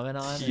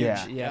phenomenon.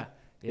 Yeah.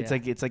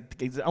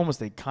 It's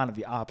almost kind of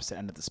the opposite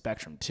end of the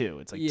spectrum too.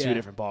 It's like two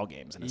different ball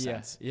games in a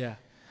sense. Yeah.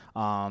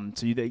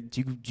 So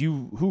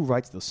who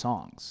writes the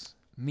songs?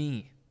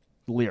 Me.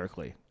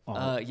 Lyrically.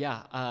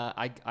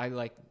 I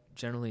like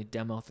generally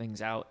demo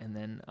things out, and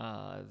then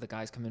the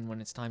guys come in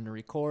when it's time to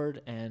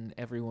record, and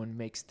everyone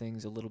makes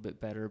things a little bit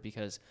better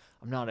because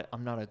I'm not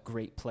a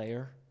great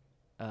player,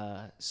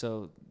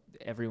 so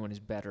everyone is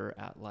better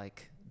at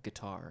like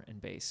guitar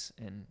and bass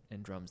and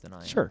drums than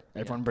I am. Sure,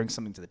 everyone brings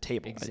something to the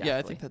table. Exactly. Yeah,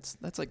 I think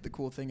that's like the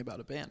cool thing about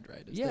a band,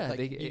 right? Is yeah, that,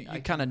 like,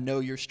 you kind of know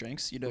your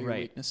strengths, you know your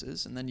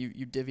weaknesses, and then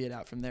you divvy it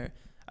out from there.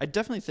 I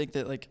definitely think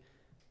that like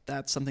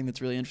that's something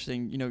that's really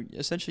interesting. You know,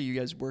 essentially you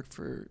guys work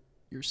for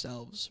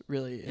yourselves,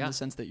 really, in the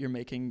sense that you're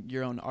making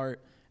your own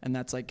art, and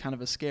that's like kind of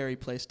a scary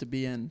place to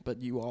be in,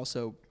 but you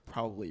also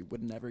probably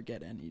would never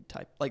get any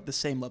like the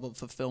same level of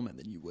fulfillment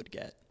that you would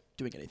get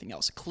doing anything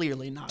else.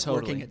 Clearly not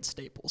working at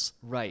Staples.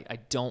 Right. I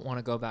don't want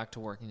to go back to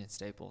working at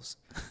Staples.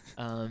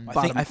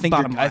 I think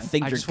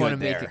I just want to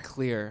make it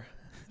clear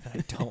I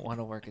don't want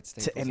to work at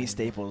Staples. To any anymore.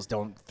 Staples,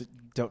 don't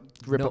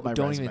rip up my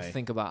don't resume. even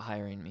think about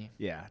hiring me.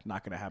 Yeah,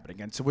 not going to happen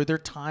again. So were there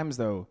times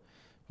though,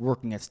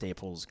 working at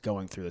Staples,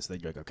 going through this,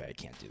 that you're like, okay, I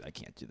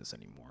can't do this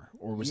anymore,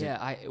 or was it?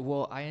 I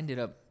ended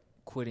up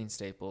quitting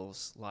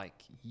Staples like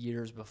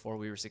years before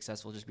we were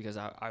successful, just because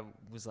I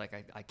was like,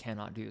 I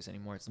cannot do this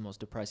anymore. It's the most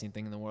depressing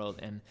thing in the world,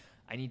 and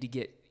I need to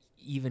get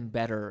even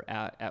better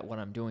at what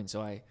I'm doing.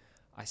 So I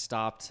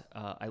stopped.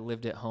 I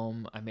lived at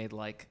home. I made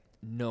like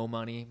no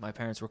money. My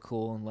parents were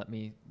cool and let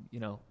me,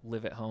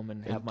 live at home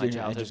and have my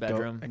childhood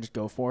bedroom. And just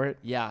go for it?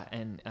 Yeah,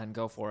 and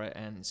go for it.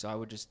 And so I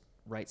would just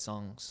write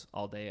songs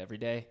all day, every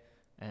day.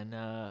 And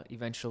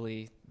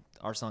eventually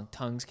our song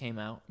Tongues came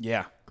out.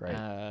 Yeah, great.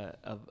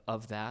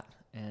 Of that.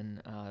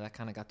 And that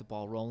kind of got the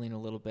ball rolling a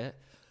little bit.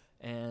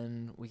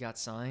 And we got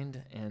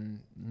signed, and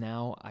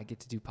now I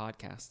get to do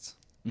podcasts.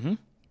 Mm-hmm.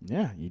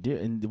 Yeah, you do.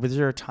 And was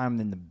there a time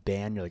in the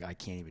band you're like, I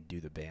can't even do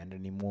the band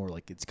anymore?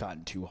 Like it's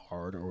gotten too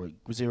hard, or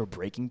was there a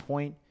breaking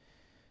point?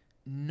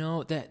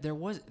 No, there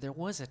was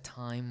a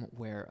time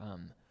where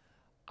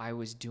I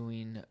was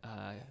doing.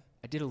 I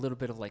did a little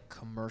bit of like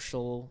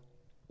commercial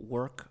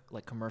work,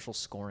 like commercial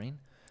scoring.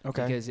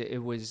 Okay. Because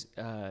it was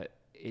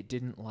it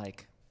didn't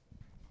like.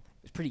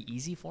 It was pretty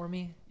easy for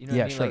me. You know Yeah,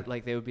 what I mean? sure.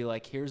 Like they would be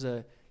like, here's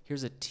a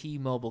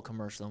T-Mobile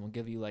commercial, and we'll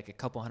give you like a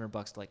couple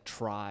 $100 to like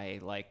try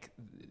like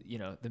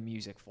the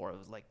music for it. It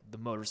was like the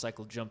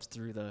motorcycle jumps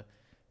through the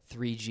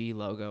 3G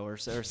logo or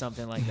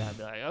something like that. I'd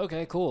be like,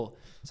 okay, cool.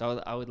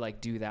 So I would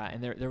like do that,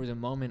 and there was a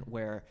moment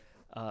where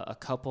a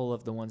couple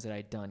of the ones that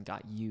I'd done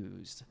got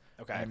used.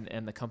 Okay.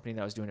 And the company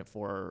that I was doing it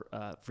for,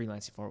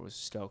 freelancing for, was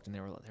stoked, and they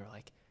were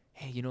like,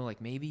 hey,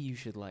 like maybe you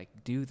should like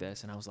do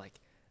this. And I was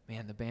like,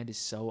 man, the band is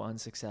so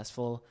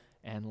unsuccessful,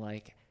 and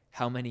like,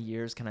 how many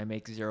years can I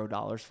make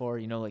 $0 for?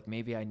 Like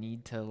maybe I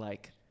need to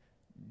like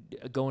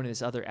go into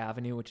this other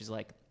avenue, which is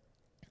like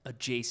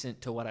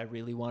adjacent to what I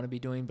really want to be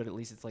doing, but at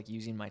least it's like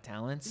using my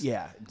talents.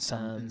 Yeah, in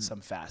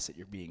some facet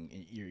you're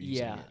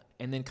using it.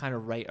 And then kind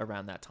of right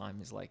around that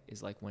time is like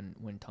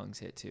when Tongues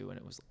hit too, and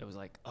it was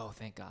like, oh,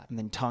 thank God. And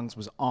then Tongues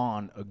was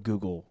on a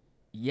Google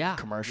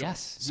commercial.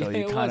 Yes. So yeah,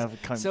 you kind of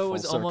come so it full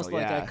was almost circle,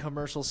 like yeah. a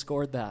commercial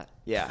scored that.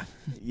 Yeah.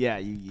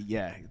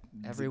 Yeah.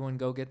 Everyone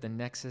go get the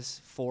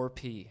Nexus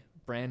 4P.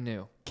 Brand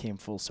new. Came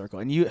full circle.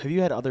 And you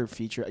had other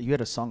feature? You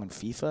had a song on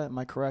FIFA, am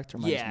I correct? Or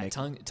am I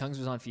just Tongues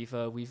was on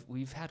FIFA.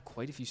 We've had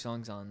quite a few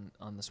songs on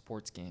the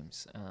sports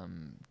games.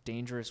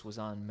 Dangerous was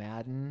on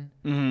Madden.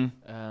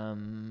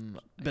 Mm-hmm.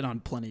 Been on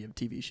plenty of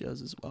TV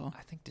shows as well.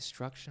 I think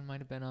Destruction might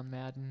have been on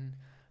Madden.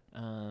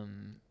 A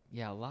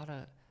lot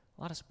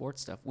of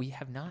sports stuff. We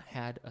have not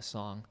had a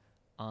song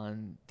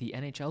on the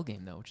NHL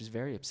game though, which is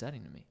very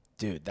upsetting to me.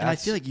 Dude, and I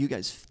feel like you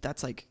guys,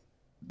 that's like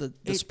the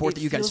sport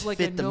that you guys like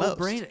fit the most.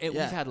 We've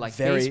had like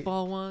very,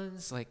 baseball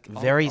ones, like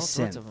very all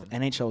sorts synth. of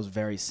them. NHL is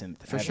very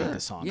synth for sure. The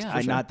songs. Yeah,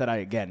 Not that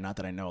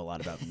I know a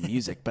lot about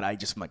music, but I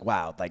just am like,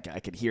 wow, like I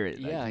could hear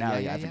it. Like, now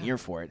I have an ear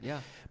for it. Yeah.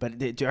 But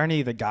do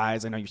any of the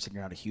guys? I know you're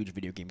not a huge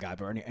video game guy,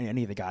 but are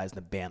any of the guys in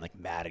the band, like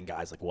Madden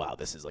guys, like, wow,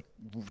 this is like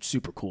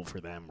super cool for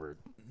them? Or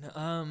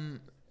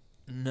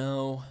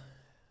no.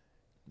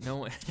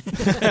 No,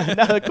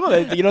 cool.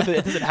 You don't.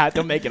 It doesn't have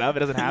to make it up. It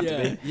doesn't have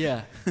to be.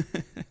 Yeah.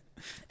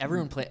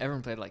 Everyone played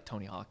like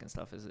Tony Hawk and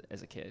stuff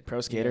as a kid.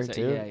 Pro Skater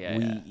too.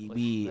 Yeah.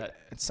 We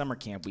at summer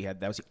camp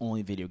that was the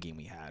only video game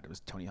we had. It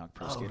was Tony Hawk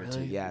Pro Skater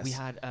really? 2. Yes. We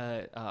had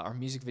our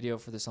music video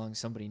for the song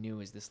Somebody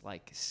New is this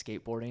like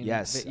skateboarding.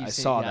 Yes, I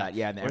see, saw that.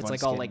 Yeah, where it's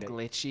like all like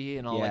glitchy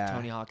and all like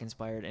Tony Hawk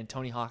inspired. And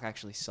Tony Hawk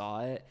actually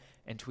saw it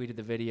and tweeted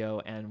the video,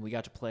 and we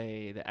got to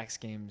play the X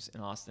Games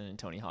in Austin, and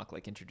Tony Hawk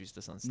like introduced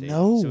us on stage.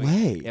 No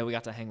way. We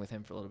got to hang with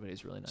him for a little bit. It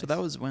was really nice. So that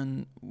was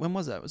when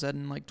was that? Was that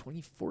in like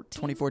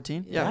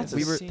 2014? Yeah, that's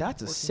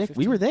a sick. 15.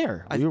 We were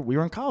there. We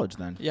were in college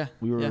then. Yeah,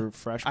 we were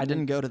freshmen. I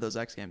didn't go to those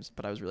X Games,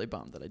 but I was really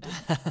bummed that I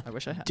did. I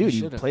wish I had. Dude,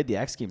 you played the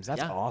X Games.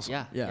 That's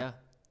awesome. Yeah.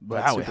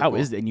 But how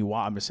is it?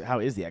 And how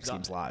is the X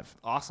Games live?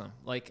 Awesome.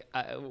 Like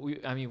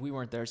we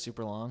weren't there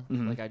super long.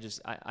 Mm-hmm. Like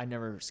I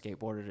never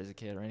skateboarded as a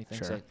kid or anything.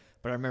 Sure. So,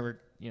 but I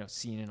remember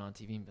seeing it on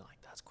TV and being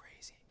like, that's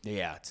crazy.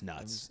 Yeah, it's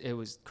nuts. It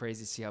was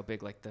crazy to see how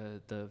big like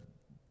the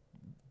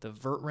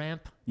vert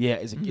ramp. Yeah,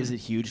 is it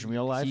huge in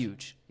real life?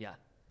 Huge. Yeah.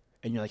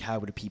 And you're like, how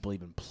would people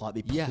even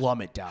plummet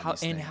down these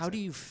things? And how do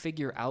you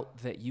figure out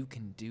that you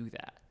can do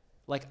that?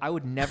 Like, I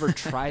would never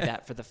try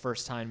that for the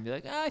first time and be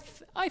like,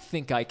 I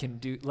think I can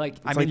do, like,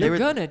 I mean, you're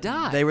going to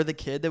die. They were the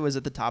kid that was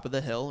at the top of the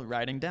hill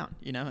riding down,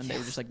 and they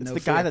were just like, it's the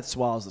guy that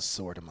swallows the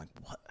sword. I'm like,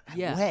 what?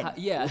 Yeah.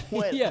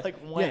 When? Yeah. Like,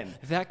 when? Yeah.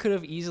 That could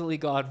have easily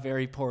gone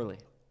very poorly.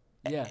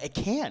 Yeah. It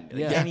can.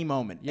 Like, any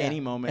moment. Yeah. Any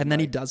moment. And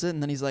then he does it,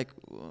 and then he's like,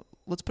 well,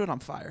 let's put it on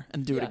fire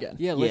and do it again.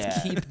 Yeah,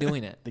 let's keep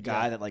doing it. The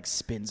guy that, like,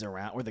 spins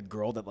around, or the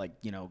girl that, like,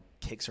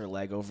 kicks her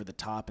leg over the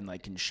top and,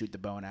 like, can shoot the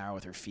bow and arrow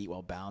with her feet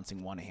while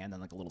balancing one hand on,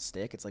 like, a little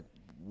stick. It's like,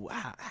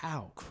 wow,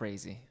 how?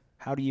 Crazy.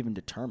 How do you even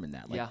determine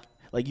that? Like,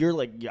 Like you're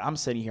like I'm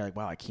sitting here like,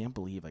 wow, I can't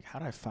believe like how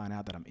did I find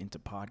out that I'm into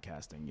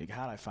podcasting? Like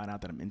how did I find out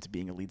that I'm into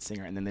being a lead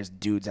singer? And then there's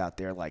dudes out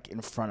there like in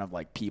front of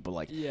like people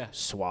like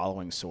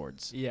swallowing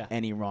swords. Yeah.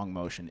 Any wrong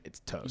motion, it's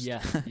toast.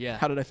 Yeah. Yeah.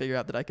 How did I figure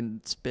out that I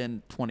can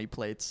spin 20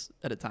 plates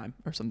at a time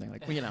or something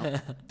like? Well, you know.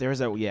 There's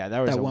that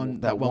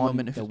one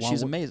moment.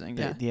 She's amazing.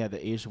 The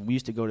Asian. We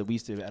used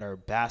to at our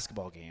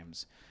basketball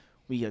games.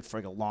 We had for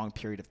like a long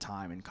period of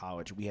time in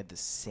college. We had the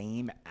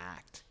same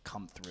act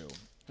come through.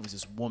 It was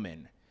this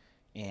woman.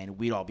 And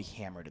we'd all be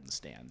hammered in the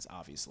stands,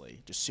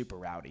 obviously, just super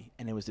rowdy.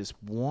 And it was this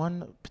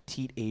one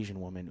petite Asian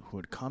woman who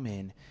would come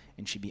in,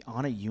 and she'd be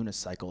on a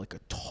unicycle, like a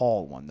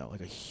tall one, though,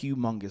 like a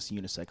humongous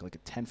unicycle, like a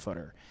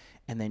 10-footer.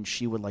 And then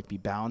she would, like, be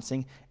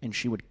balancing, and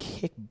she would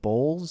kick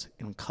bowls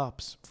and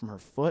cups from her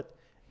foot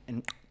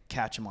and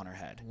catch them on her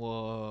head.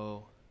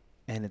 Whoa.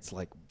 And it's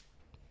like,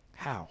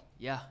 how?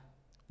 Yeah.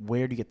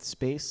 Where do you get the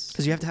space?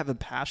 Because you have to have a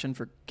passion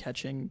for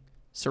catching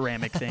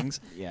ceramic things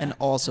Yeah. and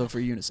also for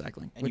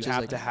unicycling. And which you is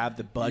have like, to have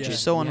the budget.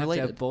 so You have to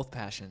unrelated. have both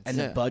passions. And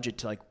Yeah. the budget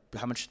to like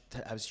how much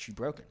has she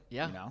broken?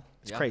 Yeah. You know,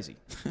 it's Yeah. crazy,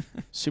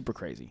 super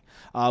crazy.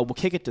 We'll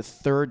kick it to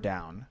third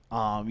down.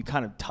 You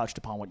kind of touched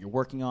upon what you're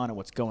working on and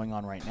what's going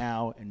on right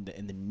now, and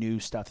the new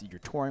stuff that you're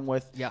touring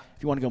with. Yeah.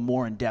 If you want to go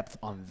more in depth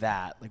on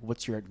that, like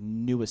what's your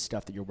newest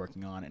stuff that you're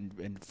working on,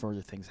 and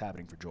further things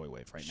happening for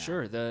Joywave right now?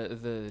 Sure.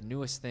 The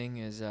newest thing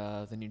is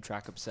the new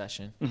track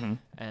Obsession,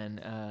 and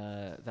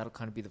that'll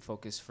kind of be the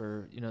focus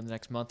for the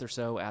next month or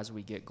so as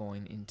we get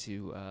going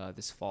into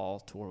this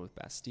fall tour with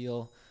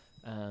Bastille,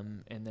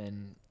 and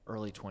then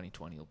early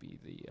 2020 will be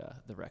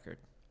the record.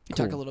 You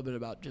talk a little bit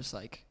about just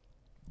like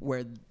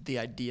where the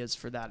ideas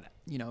for that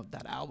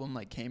that album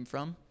like came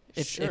from,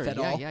 if at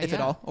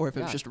all, or if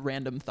it was just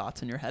random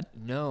thoughts in your head.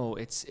 No,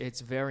 it's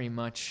very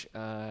much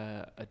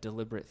a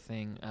deliberate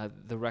thing.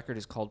 The record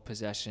is called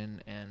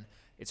Possession, and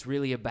it's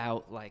really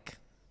about like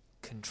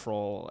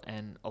control,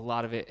 and a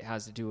lot of it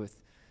has to do with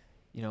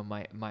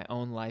my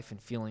own life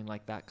and feeling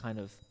like that kind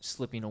of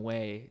slipping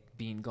away,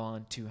 being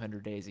gone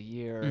 200 days a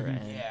year,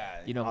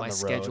 and on my the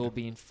schedule road.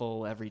 being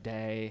full every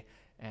day,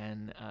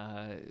 and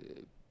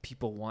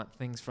people want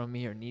things from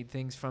me or need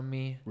things from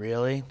me.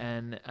 Really?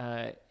 And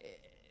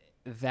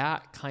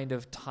that kind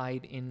of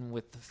tied in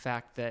with the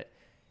fact that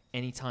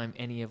anytime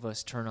any of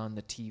us turn on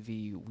the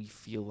TV, we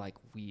feel like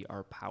we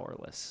are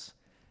powerless.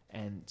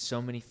 And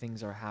so many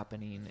things are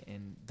happening,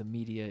 and the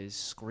media is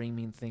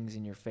screaming things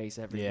in your face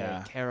every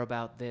day. Care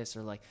about this,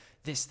 or like,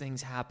 this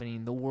thing's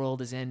happening, the world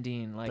is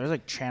ending. Like, there's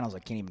like channels I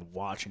can't even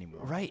watch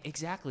anymore. Right,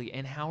 exactly.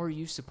 And how are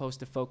you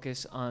supposed to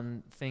focus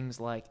on things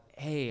like,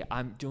 hey,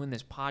 I'm doing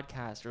this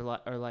podcast,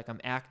 or like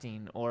I'm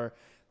acting, or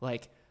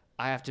like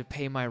I have to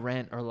pay my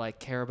rent, or like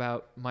care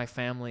about my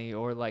family,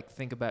 or like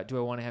think about, do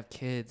I want to have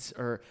kids,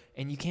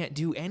 and you can't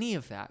do any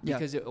of that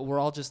because we're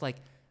all just like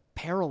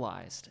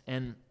paralyzed.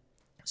 And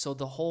so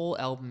the whole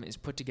album is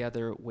put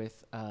together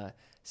with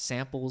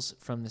samples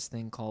from this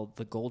thing called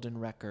the Golden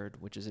Record,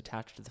 which is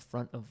attached to the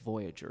front of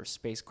Voyager, a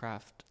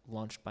spacecraft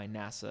launched by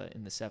NASA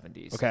in the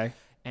 70s. Okay.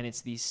 And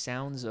it's these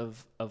sounds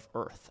of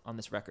Earth on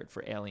this record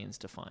for aliens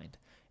to find.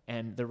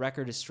 And the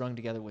record is strung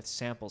together with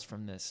samples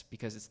from this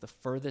because it's the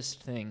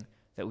furthest thing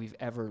that we've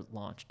ever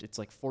launched. It's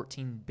like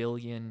 14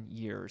 billion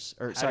years,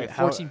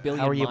 14 billion miles.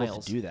 How are you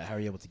able to do that? How are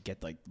you able to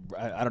get like,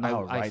 I don't know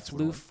how it I writes.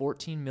 flew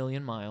 14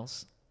 million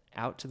miles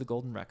out to the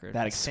Golden Record.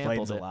 That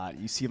explains a lot.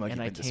 You seem like you've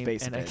been to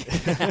space a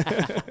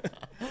bit.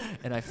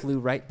 And I flew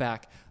right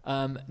back.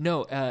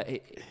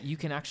 You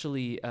can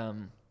actually,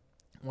 one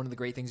of the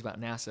great things about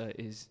NASA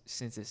is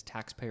since it's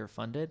taxpayer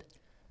funded,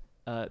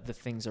 the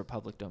things are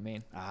public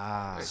domain.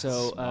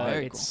 So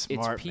it's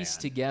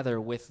pieced together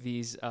with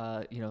these,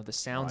 the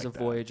sounds of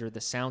Voyager,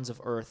 the sounds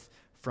of Earth,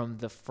 from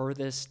the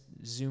furthest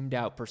zoomed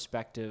out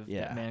perspective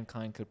that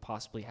mankind could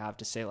possibly have,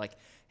 to say like,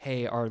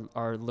 hey,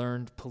 our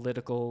learned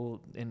political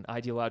and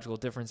ideological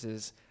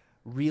differences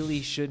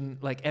really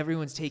shouldn't, like,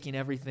 everyone's taking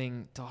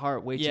everything to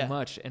heart way too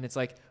much. And it's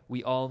like,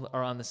 we all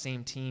are on the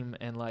same team,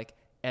 and like,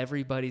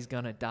 everybody's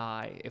gonna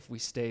die if we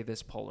stay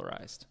this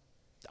polarized.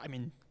 I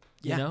mean,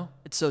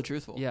 it's so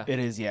truthful. Yeah, it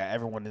is. Yeah,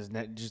 everyone is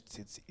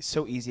it's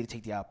so easy to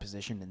take the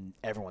opposition, and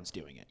everyone's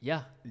doing it.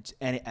 Yeah, it's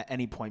at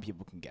any point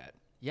people can get.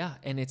 Yeah,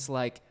 and it's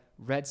like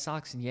Red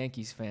Sox and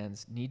Yankees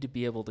fans need to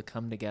be able to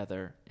come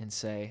together and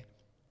say,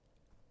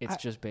 it's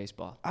just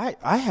baseball.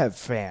 I have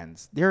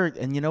fans there,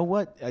 and you know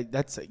what?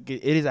 It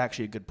is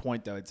actually a good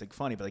point, though. It's like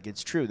funny, but like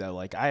it's true though.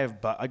 Like I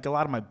have, like a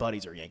lot of my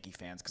buddies are Yankee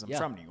fans because I'm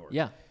from New York.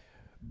 Yeah.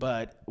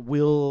 But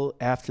we'll,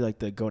 after like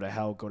the go to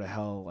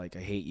hell, like I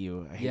hate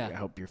you, I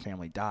hope your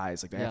family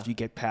dies. Like after you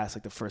get past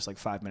like the first like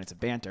 5 minutes of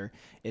banter,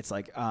 it's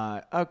like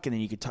okay, then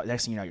you could talk.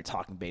 Next thing you know, you're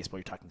talking baseball,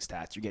 you're talking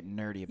stats, you're getting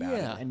nerdy about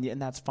it,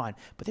 and that's fine.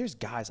 But there's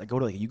guys you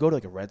go to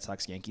like a Red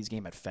Sox Yankees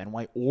game at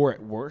Fenway, or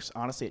at worse,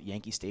 honestly, at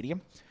Yankee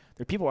Stadium.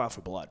 There are people out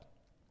for blood.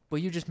 Well,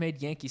 you just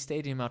made Yankee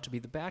Stadium out to be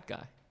the bad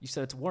guy. You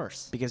said it's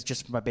worse. Because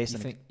just by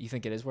you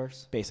think it is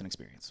worse? Based on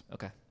experience.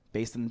 Okay.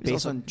 based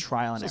also- on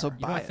trial and it's also error.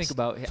 You want to think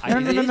about it. No,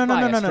 It is no,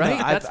 biased, right?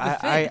 That's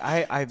the thing.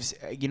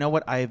 I've you know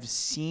what I've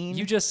seen.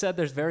 You just said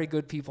there's very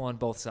good people on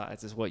both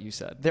sides, is what you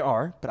said. There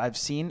are, but I've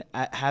seen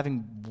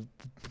having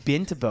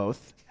been to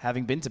both.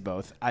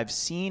 I've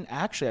seen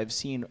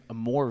a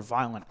more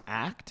violent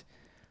act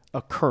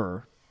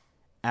occur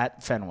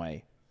at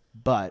Fenway,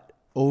 but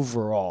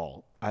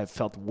overall, I've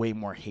felt way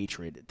more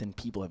hatred than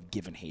people have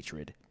given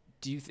hatred.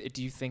 Do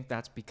you think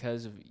that's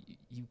because of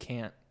you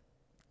can't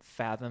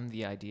fathom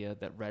the idea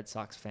that Red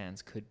Sox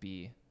fans could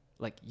be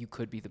like you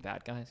could be the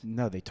bad guys?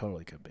 No, they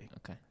totally could be.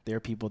 Okay. There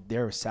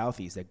are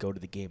Southies that go to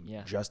the game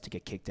Yeah. just to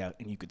get kicked out,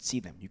 and you could see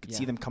them. You could Yeah.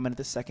 see them come into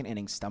the second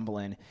inning, stumble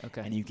in,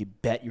 Okay. and you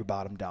could bet your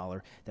bottom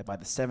dollar that by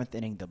the seventh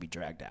inning they'll be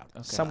dragged out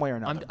Okay. some way or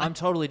another. I'm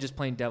totally just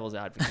playing devil's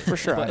advocate. For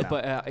sure, I know.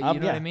 But you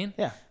know what I mean?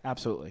 Yeah,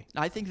 absolutely.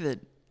 I think that,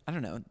 I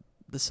don't know,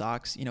 the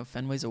Sox,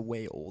 Fenway's a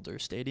way older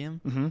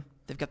stadium. Mm-hmm.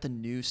 They've got the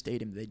new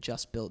stadium they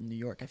just built in New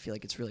York. I feel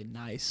like it's really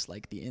nice.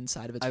 Like the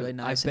inside of it's really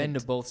nice. I've been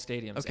to both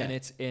stadiums, Okay. and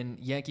it's in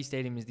Yankee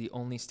Stadium is the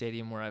only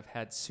stadium where I've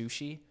had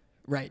sushi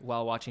Right.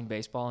 while watching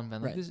baseball, and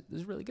been like, Right. this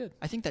is really good.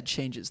 I think that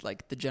changes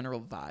like the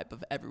general vibe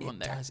of everyone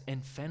It there. does.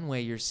 And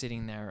Fenway, you're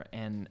sitting there,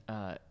 and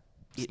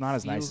It's it not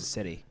as nice feels- as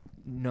City.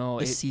 No,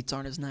 The seats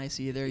aren't as nice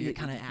either. You're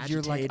kind of agitated.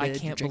 You're like, I you're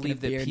can't drinking a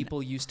believe beer that and-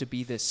 people used to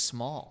be this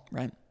small.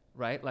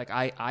 Right. Like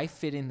I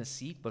fit in the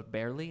seat, but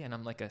barely, and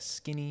I'm like a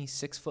skinny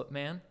 6-foot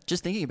man.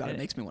 Just thinking about it Yeah.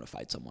 makes me want to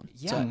fight someone.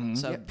 Yeah. So, Mhm.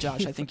 so Yeah.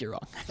 Josh, I think you're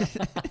wrong.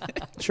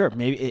 Sure,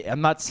 maybe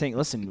I'm not saying.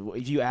 Listen,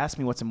 if you ask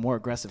me what's a more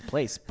aggressive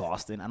place,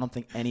 Boston. I don't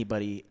think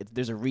anybody.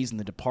 There's a reason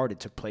The Departed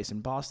took place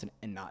in Boston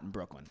and not in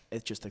Brooklyn.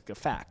 It's just a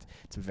fact.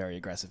 It's a very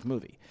aggressive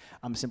movie.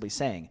 I'm simply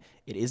saying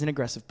it is an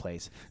aggressive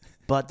place,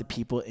 but the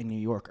people in New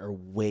York are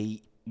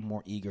way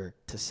more eager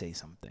to say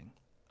something,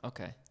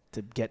 Okay.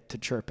 to get to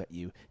chirp at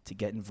you, to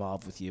get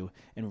involved with you,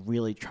 and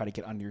really try to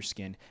get under your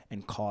skin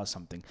and cause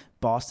something.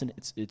 Boston,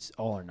 it's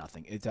all or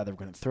nothing. It's either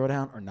going to throw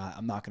down or not.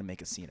 I'm not going to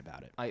make a scene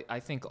about it. I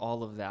think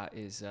all of that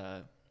is,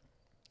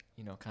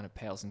 kind of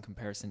pales in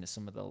comparison to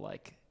some of the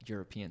like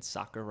European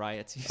soccer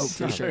riots. You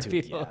see where Dude,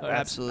 people yeah, are that's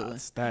Absolutely.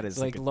 nuts. That is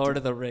like a Lord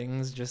of the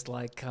Rings, just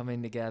like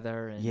coming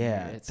together. And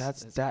Yeah, it's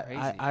that's it's that.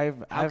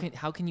 Crazy.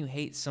 How can you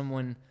hate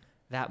someone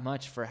that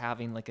much for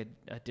having like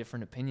a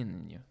different opinion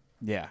than you?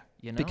 Yeah,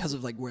 You know, Because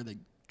of like where they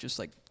just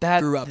like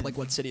That- grew up, like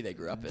what city they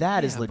grew up in.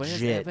 that is Yeah, but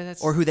legit.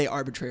 that's- Or who they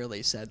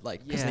arbitrarily said,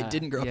 like, because they Yeah,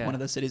 didn't grow up in one yeah, of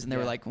those cities and they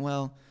were yeah. like,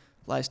 well,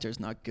 Leicester's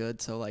not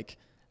good, so like,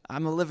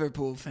 I'm a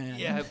Liverpool fan.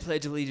 yeah, I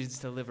pledge allegiance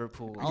to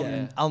Liverpool.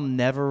 I'll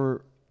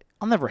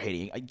never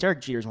hate it.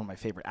 Derek Jeter is one of my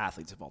favorite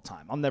athletes of all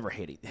time. I'll never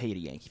hate a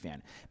Yankee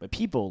fan. But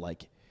people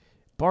like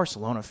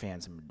Barcelona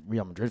fans and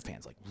Real Madrid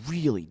fans like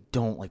really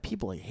don't like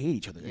people like hate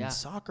each other. Yeah. In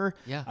soccer,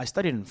 Yeah. I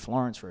studied in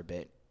Florence for a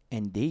bit,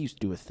 and they used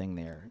to do a thing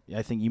there.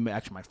 I think you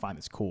actually might find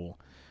this cool,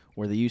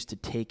 where they used to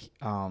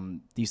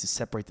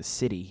separate the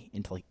city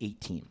into like 8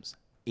 teams,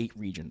 8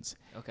 regions.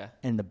 Okay.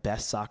 And the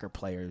best soccer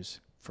players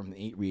from the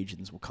 8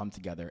 regions will come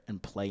together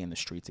and play in the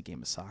streets a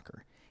game of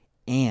soccer.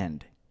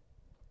 And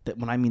that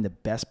when I mean the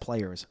best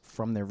players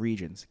from their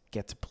regions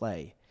get to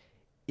play,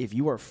 if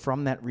you are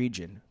from that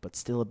region but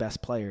still a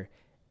best player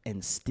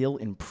and still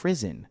in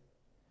prison,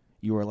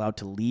 you are allowed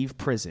to leave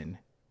prison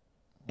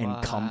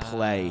and come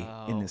play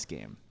in this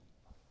game.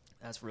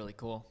 That's really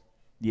cool.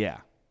 Yeah.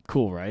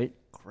 Cool, right?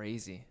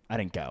 Crazy. I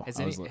didn't go. Has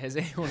I was has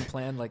anyone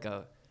planned like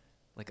a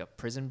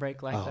prison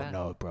break like oh, that?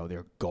 no, bro.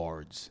 They're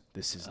guards.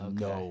 This is Okay.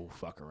 no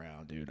fuck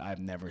around, dude. I've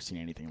never seen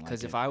anything like it.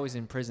 Because if I was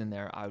in prison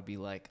there, I would be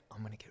like,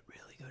 I'm gonna get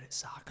really good at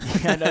soccer.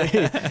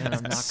 And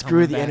I'm not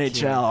Screw the coming back NHL.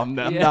 here. I'm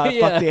not Yeah,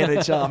 fuck the yeah.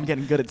 NHL. I'm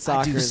getting good at I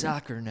soccer. do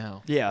soccer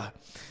now. Yeah.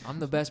 I'm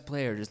the best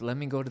player. Just let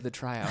me go to the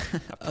tryout.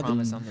 I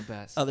promise I'm the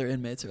best. Other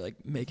inmates are like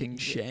making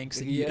shanks,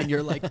 and, Yeah. and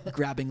you're like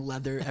grabbing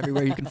leather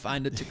everywhere you can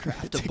find it to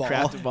craft a ball.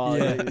 Craft a ball.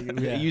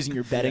 Yeah. Using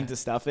your bedding to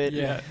stuff it.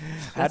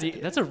 How do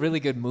you, That's a really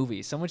good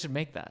movie. Someone should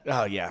make that.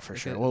 oh yeah, for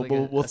sure. Like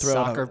We'll a throw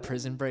soccer it on,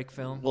 prison break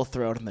film. we'll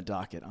throw it in the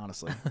docket.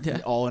 Honestly, Yeah.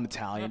 all in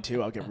Italian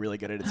too. I'll get really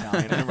good at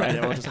Italian. And right,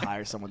 we'll just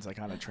hire someone to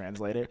kind of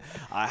translate it.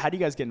 How do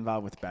you guys get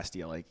involved with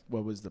Bestia? Like,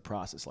 what was the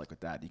process like with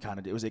that?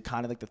 Was it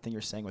kind of like the thing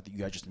you're saying with you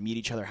guys just meet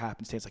each other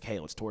happenstance? Like, hey,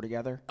 let's tour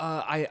together.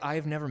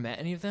 I've never met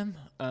any of them.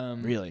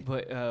 Really?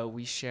 But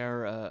we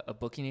share a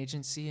booking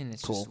agency, and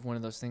it's Cool. just one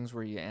of those things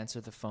where you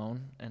answer the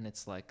phone, and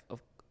it's like,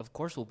 of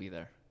course we'll be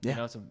there. Yeah. You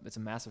know, it's a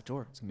massive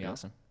tour. It's gonna be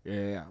awesome.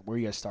 Yeah. Where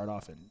you guys start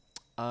off in?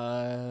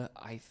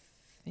 I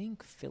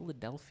think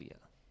Philadelphia.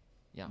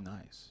 Yeah.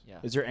 Nice. Yeah.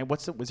 Is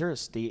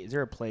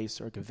there a place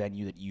or like a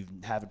venue that you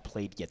haven't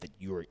played yet that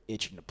you are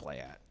itching to play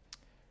at?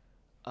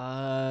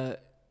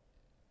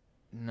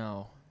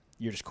 No.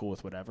 You're just cool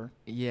with whatever.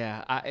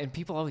 Yeah, and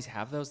people always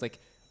have those like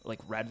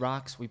Red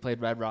Rocks. We played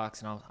Red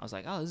Rocks, and I was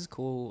like, oh, this is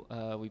cool.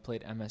 We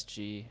played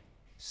MSG,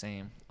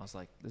 same. I was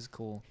like, this is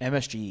cool.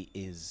 MSG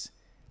is.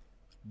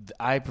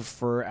 I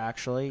prefer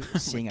actually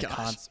seeing a gosh.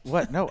 concert.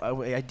 What? No,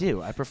 I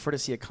do. I prefer to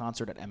see a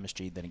concert at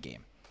MSG than a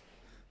game.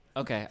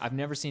 Okay, I've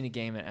never seen a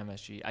game at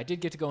MSG. I did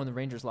get to go in the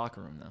Rangers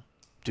locker room though.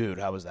 Dude,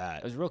 how was It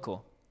that? was real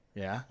cool.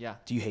 Yeah. Yeah.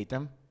 Do you hate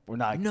them? Or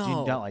not? No. Do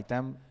you not like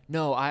them?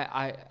 No,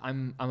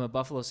 I'm a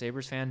Buffalo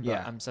Sabres fan, but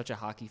Yeah. I'm such a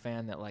hockey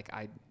fan that like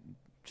I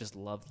just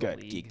love the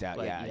Good, league. geeked out.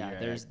 Like,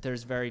 Yeah,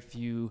 there's very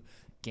few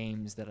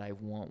games that I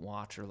won't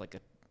watch or like a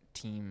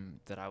team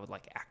that I would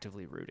like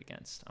actively root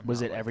against.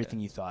 Was it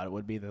everything you thought it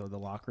would be? The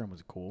locker room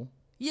was it cool?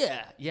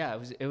 Yeah,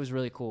 it was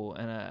really cool.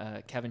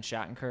 And Kevin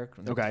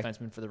Shattenkirk, the Okay.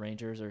 defenseman for the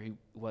Rangers, or he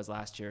was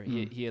last year.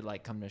 He had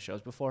like come to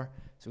shows before,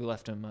 so we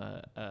left him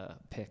a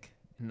pick.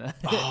 In the,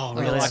 Oh, in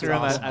the really? locker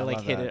room. That's awesome. I I like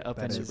love hid that. it up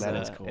That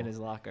is cool. in his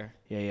locker.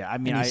 Yeah. I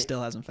mean, And he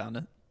still hasn't found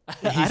it.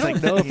 I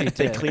don't know if he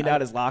they did. cleaned out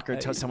his locker.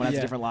 Someone has a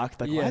yeah. different locker.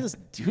 Like, Yeah. why is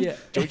this Yeah.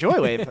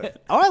 Joywave?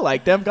 Oh, I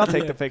like them. I'll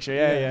take the picture.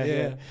 Yeah.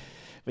 Yeah.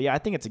 But yeah, I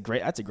think that's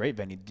a great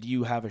venue. Did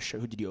you have a show?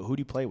 Who do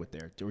you play with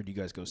there? Or do you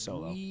guys go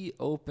solo? We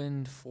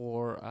opened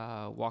for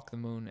Walk the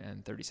Moon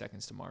and 30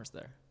 Seconds to Mars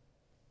there.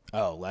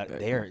 Oh,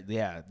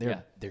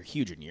 they're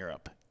huge in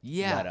Europe.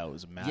 Yeah. Leto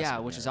is massive. Yeah,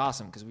 in which is Europe.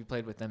 awesome because we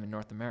played with them in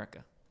North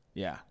America.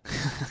 Yeah,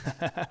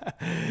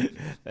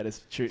 that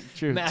is true.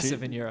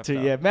 Massive in Europe, though.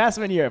 Yeah,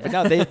 massive in Europe. But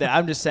no,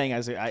 I'm just saying,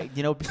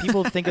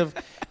 people think of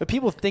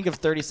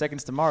 30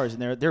 Seconds to Mars,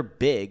 and they're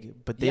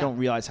big, but they don't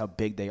realize how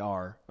big they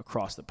are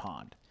across the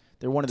pond.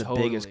 They're one of the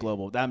biggest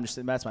global. That's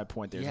my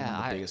point. They're one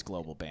of the biggest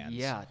global bands.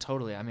 Yeah,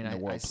 totally. I mean,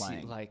 I see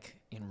playing. like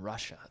in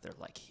Russia, they're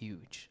like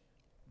huge.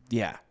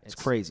 Yeah, it's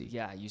crazy.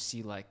 Yeah, you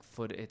see like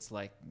it's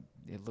like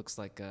it looks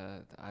like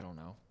I don't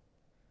know,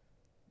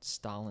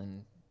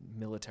 Stalin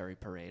military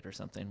parade or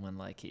something when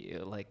when they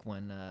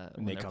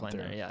they're come playing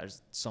through. there. Yeah,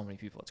 there's so many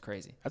people. It's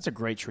crazy. That's a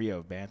great trio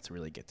of bands to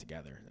really get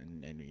together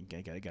and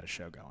get a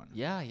show going.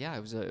 Yeah,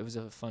 it was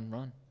a fun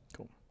run.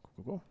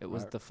 Cool. It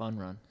was the fun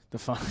run. The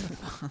fun.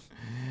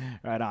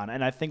 Right on.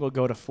 And I think we'll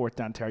go to fourth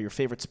down, Terry. Your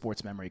favorite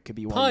sports memory. It could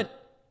be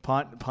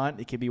punt.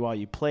 It could be while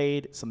you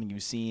played, something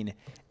you've seen,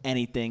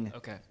 anything.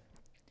 Okay.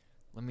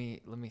 Let me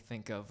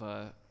think of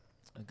a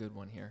good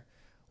one here.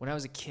 When I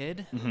was a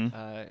kid,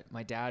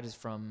 my dad is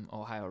from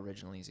Ohio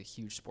originally. He's a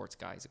huge sports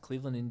guy. He's a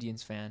Cleveland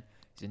Indians fan.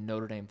 He's a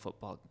Notre Dame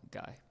football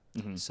guy.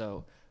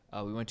 So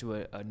we went to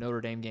a Notre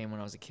Dame game when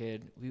I was a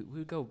kid. We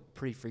would go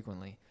pretty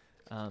frequently.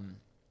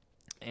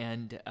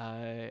 And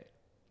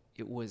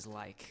it was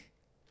like,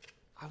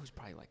 I was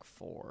probably like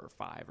 4 or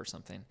 5 or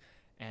something.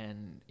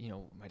 And,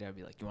 my dad would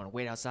be like, you want to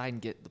wait outside and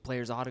get the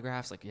players'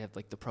 autographs? Like, you have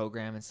like the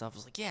program and stuff. I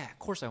was like, yeah, of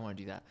course I want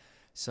to do that.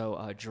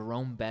 So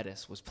Jerome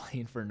Bettis was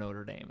playing for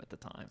Notre Dame at the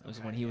time. It was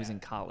when he was in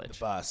college.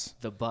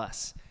 The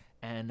bus.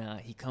 And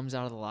he comes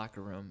out of the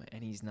locker room,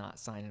 and he's not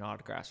signing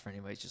autographs for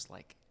anybody. He's just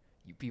like,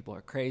 you people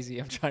are crazy.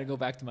 I'm trying to go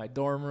back to my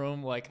dorm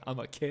room like I'm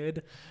a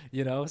kid,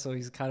 So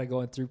he's kind of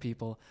going through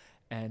people.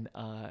 And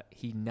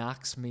he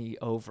knocks me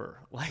over,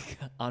 like,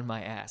 on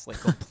my ass, like,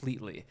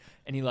 completely.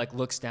 And he, like,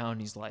 looks down,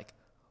 and he's like,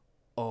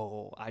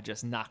 oh, I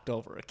just knocked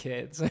over a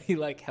kid. So he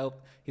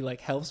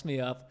helps me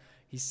up.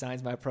 He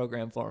signs my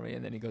program for me,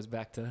 and then he goes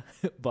back to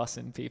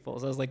bussing people.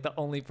 So I was, like, the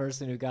only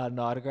person who got an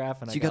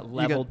autograph, and I got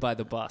leveled by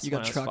the bus. You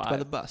got trucked by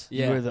the bus.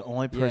 Yeah. You were the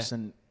only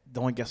person, the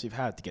only guest we've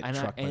had to get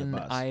trucked by the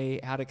bus. And I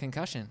had a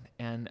concussion,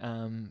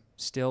 and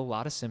still a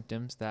lot of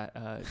symptoms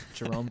that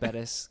Jerome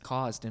Bettis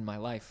caused in my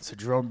life. So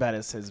Jerome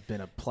Bettis has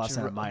been a plus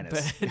and a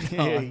minus.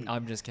 No,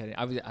 I'm just kidding.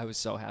 I was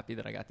so happy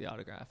that I got the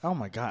autograph. Oh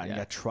my God! Yeah.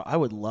 You got I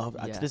would love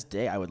to this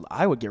day. I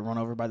would get run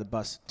over by the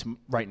bus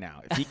right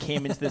now if he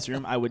came into this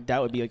room.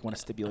 That would be like one of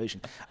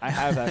stipulation. I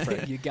have that for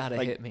you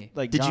gotta hit me.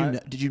 Like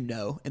did you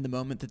know in the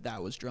moment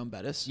that was Jerome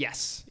Bettis?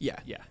 Yes. Yeah.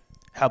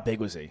 How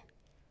big was he?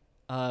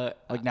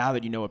 Like now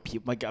that you know what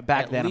people like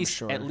back then, I'm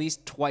sure at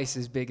least twice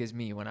as big as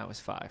me when I was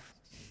 5.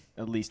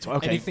 At least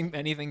okay.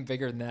 Anything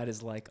bigger than that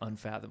is like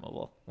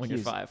unfathomable when you're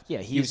 5. Yeah,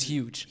 he was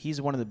huge.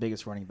 He's one of the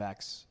biggest running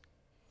backs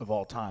of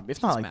all time.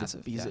 If not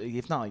massive,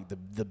 if not like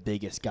the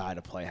biggest guy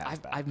to play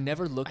halfback. I've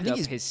never looked up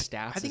his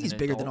stats. I think he's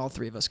bigger than all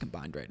 3 of us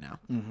combined right now.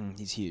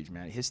 He's huge,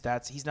 man. His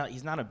stats. He's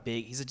not a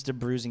big. He's just a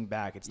bruising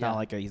back. It's not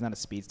like he's not a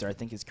speedster. I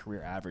think his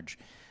career average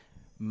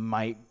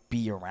might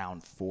be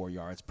around 4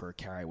 yards per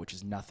carry, which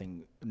is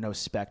nothing, no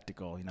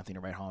spectacle, nothing to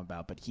write home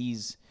about. But he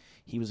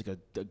was like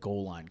a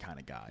goal line kind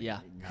of guy. Yeah.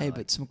 Hey,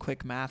 but some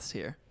quick maths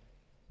here.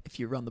 If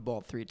you run the ball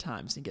 3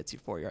 times and gets you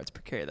 4 yards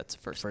per carry, that's a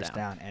first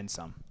down and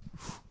some.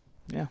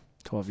 Yeah,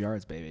 12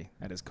 yards, baby.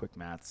 That is quick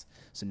maths.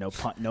 So no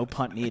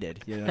punt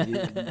needed. You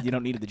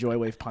don't need the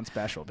Joywave punt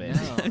special, baby.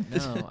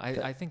 No.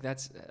 I think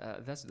that's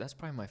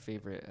probably my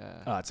favorite.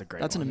 That's a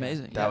great. That's one. an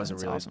amazing. That was a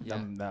that's really. awesome.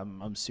 Yeah.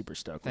 I'm super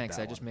stoked. Thanks.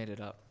 With that I just made it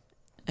up.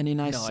 Any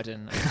nice? No, I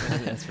didn't.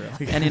 That's real.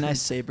 Any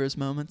nice Sabres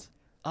moments?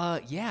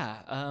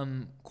 Yeah.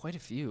 Quite a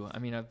few. I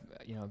mean, I've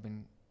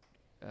been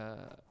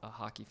a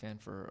hockey fan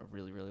for a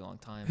really, really long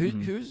time.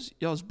 Who's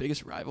y'all's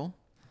biggest rival?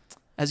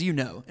 As you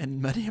know,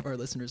 and many of our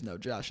listeners know,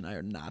 Josh and I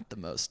are not the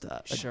most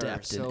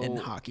adept in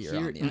hockey or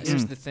on the ice.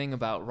 Here's the thing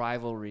about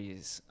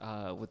rivalries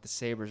with the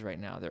Sabres right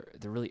now. There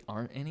really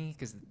aren't any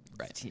because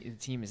the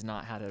team has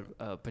not had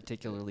a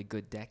particularly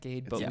good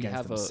decade. But we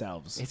have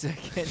themselves. It's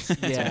against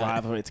it's a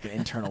rivalry. It's an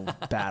internal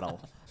battle.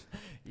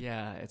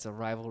 Yeah, it's a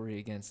rivalry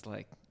against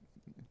like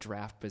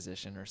draft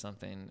position or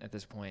something at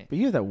this point. But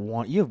you have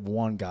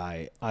one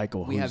guy,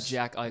 Eichel. We have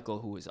Jack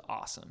Eichel, who is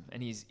awesome,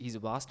 and he's a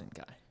Boston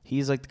guy.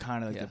 He's like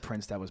the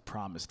prince that was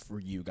promised for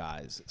you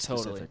guys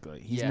specifically.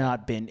 Totally. He's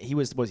not been.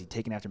 Was he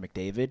taken after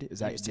McDavid?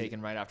 He was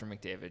taken right after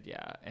McDavid.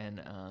 Yeah,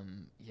 and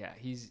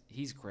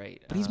he's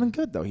great. But he's been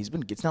good though.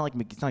 It's not like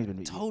he's not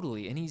even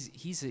totally, and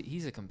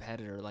he's a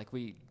competitor. Like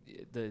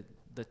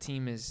the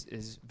team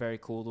is very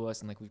cool to us,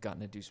 and like we've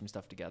gotten to do some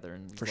stuff together,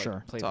 and for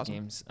sure play the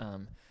games.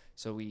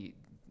 So we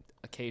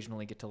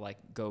occasionally get to like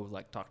go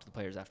like talk to the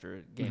players after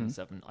a game and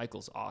stuff. And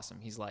Eichel's awesome.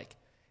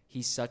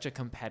 He's such a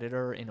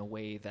competitor in a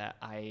way that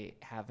I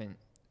haven't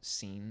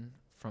seen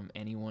from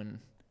anyone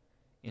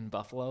in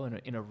Buffalo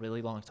in a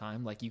really long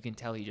time. Like you can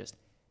tell he just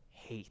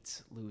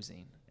hates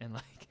losing, and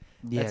like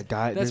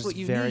that's what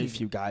you very need.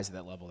 Few guys at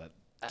that level that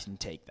can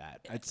take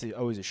that. It's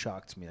always a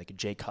shock to me. Like a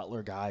Jay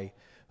Cutler guy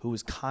who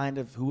was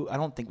who I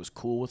don't think was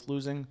cool with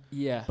losing.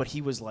 Yeah, but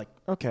he was like,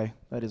 okay,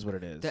 that is what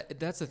it is.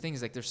 That's the thing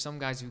is like there's some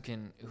guys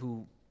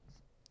who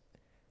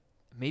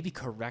maybe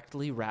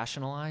correctly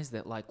rationalize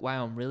that like,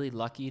 wow, I'm really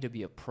lucky to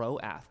be a pro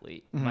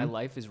athlete. My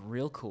life is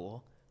real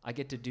cool. I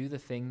get to do the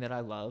thing that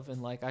I love,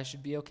 and like I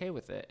should be okay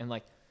with it. And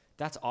like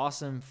that's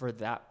awesome for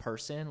that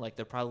person. Like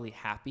they're probably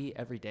happy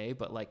every day,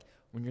 but like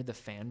when you're the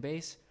fan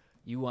base,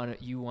 you want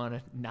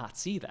to not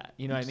see that.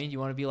 You know what I mean? You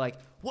want to be like,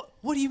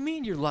 what do you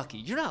mean you're lucky?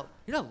 You're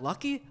not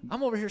lucky.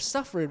 I'm over here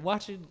suffering,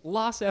 watching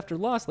loss after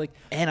loss. Like,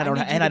 and I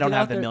don't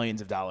have the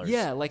millions of dollars.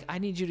 Yeah, like I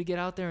need you to get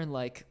out there and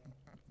like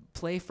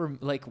play for,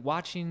 like,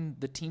 watching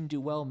the team do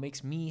well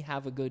makes me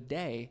have a good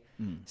day.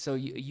 So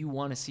you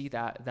want to see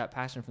that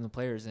passion from the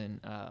players,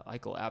 and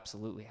Eichel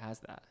absolutely has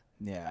that.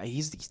 Yeah,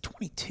 he's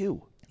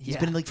 22. He's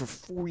been in the league for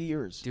 4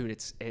 years. Dude,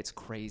 it's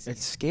crazy.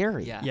 It's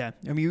scary. Yeah.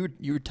 I mean,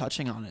 you were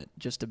touching on it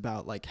just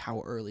about like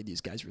how early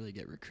these guys really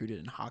get recruited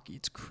in hockey.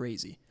 It's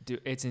crazy.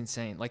 Dude, it's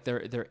insane. Like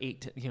they're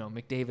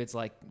McDavid's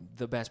like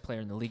the best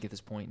player in the league at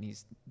this point, and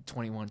he's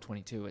 21,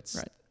 22.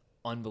 It's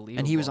unbelievable.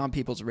 And he was on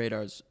people's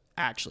radars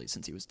actually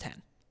since he was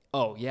 10.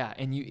 Oh yeah,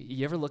 and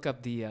you ever look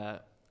up the?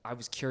 I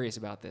was curious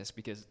about this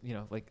because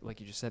like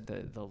you just said,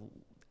 the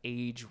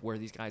age where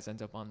these guys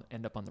end up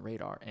on the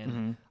radar,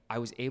 and I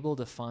was able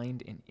to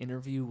find an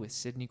interview with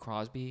Sidney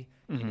Crosby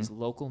in his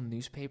local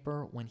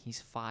newspaper when he's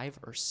 5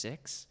 or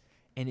 6,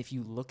 and if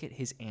you look at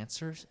his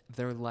answers,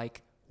 they're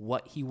like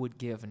what he would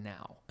give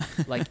now.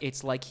 Like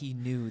it's like he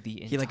knew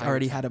the entire he like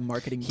already had a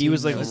marketing team. He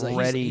was like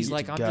ready. He's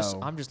like, to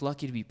I'm just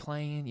lucky to be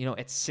playing,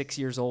 at 6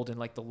 years old in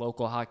like the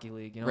local hockey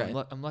league.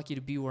 I'm lucky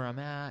to be where I'm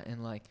at,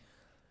 and like,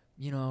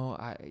 a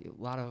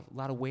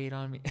lot of weight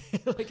on me.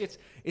 Like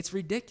it's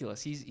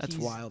ridiculous. He's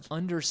wild.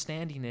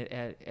 Understanding it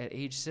at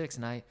age 6,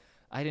 and I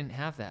didn't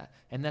have that,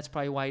 and that's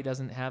probably why he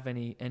doesn't have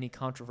any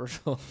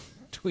controversial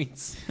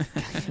tweets,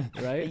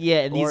 right?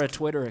 Yeah, and or a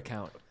Twitter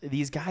account.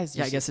 These guys.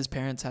 Yeah, I guess his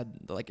parents had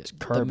like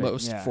the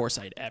most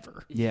foresight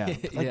ever. Yeah,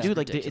 dude,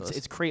 like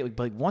it's crazy.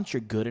 But like once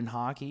you're good in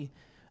hockey.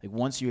 Like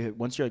once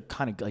you're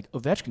kind of like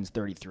Ovechkin's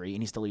 33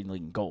 and he's still leading the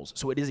league in goals,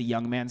 so it is a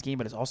young man's game.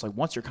 But it's also like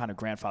once you're kind of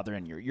grandfather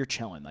and you're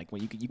chilling. Like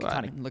when you can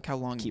kind of look how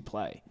long keep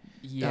play.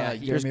 Yeah,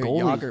 there's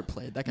Yager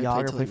played. That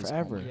guy played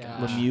forever. Yeah.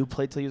 Lemieux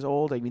played till he was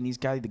old. I mean, these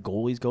guys, the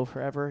goalies go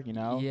forever.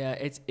 Yeah,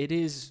 it's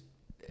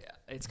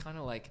kind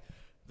of like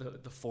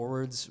the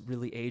forwards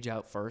really age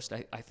out first.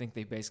 I think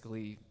they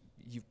basically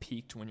you've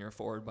peaked when you're a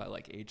forward by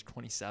like age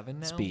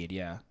 27 now. Speed,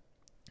 yeah.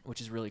 Which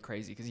is really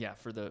crazy because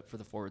for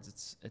the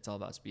forwards it's all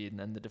about speed, and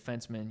then the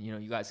defensemen, you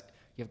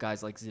have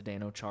guys like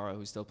Zdeno Chara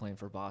who's still playing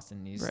for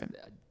Boston. He's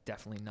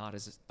definitely not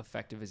as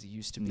effective as he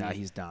used to be. Nah,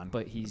 he's done.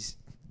 But he's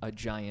a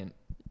giant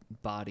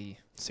body.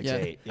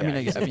 6'8". Yeah.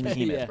 I mean,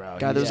 behemoth, bro.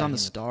 Guy that was on the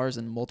Stars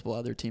and multiple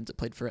other teams that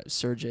played for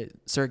Sergei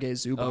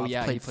Zubov. Oh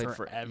yeah, played he played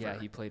forever. Yeah,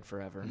 he played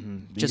forever.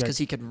 Just because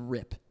he could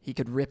rip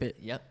it.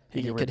 Yep.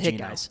 He could hit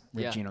guys.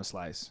 Rip Geno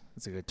slice.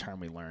 That's a good term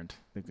we learned.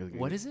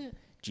 What is it?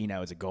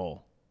 Geno is a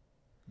goal.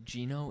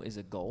 Geno is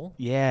a goal?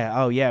 Yeah.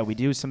 Oh, yeah. We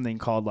do something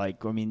called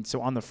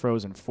so on the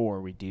Frozen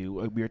 4, we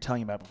were telling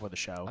you about before the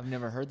show. I've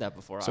never heard that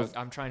before. So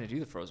I'm trying to do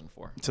the Frozen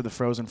 4. So the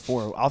Frozen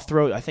 4,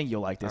 I think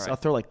you'll like this. Right. I'll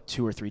throw like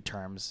 2 or 3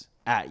 terms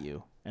at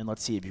you, and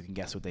let's see if you can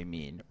guess what they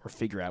mean or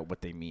figure out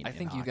what they mean. I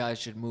think you guys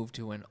should move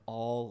to an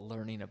all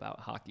learning about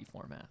hockey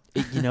format.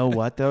 You know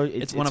what, though?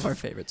 It's one of our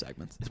favorite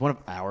segments. It's one of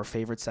our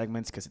favorite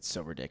segments because it's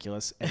so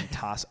ridiculous, and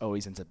Toss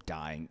always ends up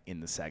dying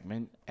in the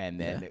segment, and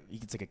then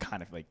it's like a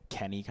kind of like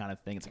Kenny kind of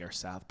thing. It's like our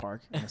South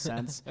Park in a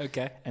sense.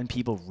 Okay. And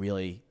people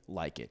really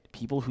like it.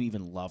 People who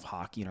even love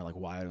hockey and are like,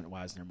 why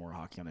isn't there more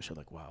hockey on the show?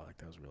 Like, wow, like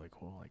that was really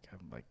cool.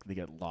 Like they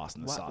get lost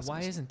in the sauce.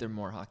 Why isn't there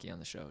more hockey on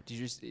the show?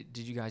 Did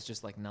you guys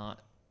just like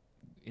not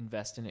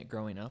invest in it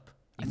growing up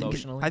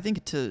emotionally? I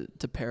think to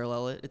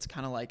parallel it, it's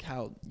kind of like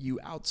how you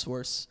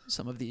outsource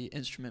some of the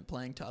instrument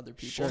playing to other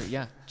people. Sure,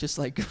 yeah. Just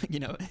like,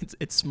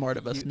 it's smart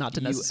of us not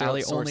to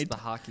necessarily only the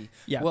hockey.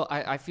 Yeah. Well,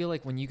 I feel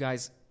like when you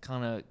guys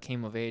kind of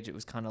came of age, it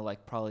was kind of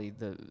like probably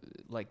the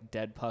like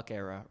dead puck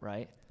era,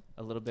 right?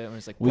 A little bit when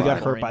it's like we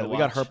got hurt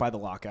by the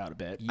lockout a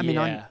bit.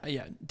 Yeah.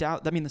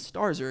 I mean, the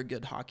Stars are a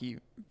good hockey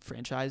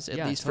franchise,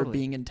 at least for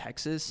being in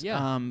Texas.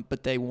 Yeah.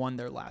 But they won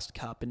their last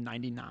cup in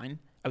 '99.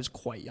 I was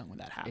quite young when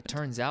that happened. It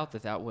turns out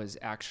that was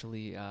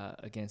actually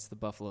against the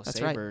Buffalo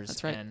That's right. Sabres,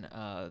 That's right. and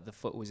the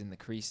foot was in the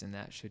crease, and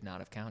that should not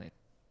have counted.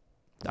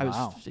 I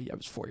Wow.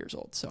 was 4 years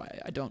old, so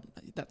I don't.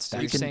 That's So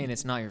you're saying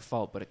it's not your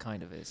fault, but it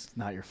kind of is.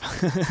 Not your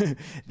fault.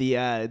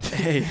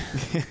 Hey,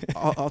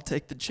 I'll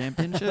take the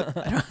championship.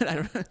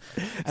 I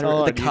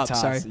don't the cup. toss.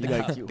 Sorry, You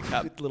like, you,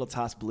 little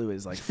toss blew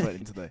his like foot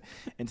into the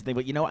thing.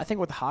 But I think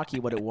with hockey,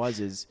 what it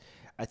was is,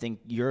 I think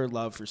your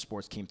love for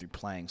sports came through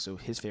playing. So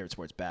his favorite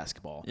sport's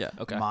basketball. Yeah.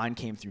 Okay. Mine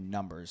came through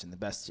numbers, and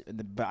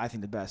I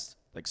think the best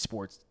like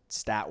sports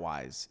stat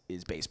wise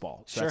is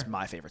baseball. So that's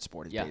my favorite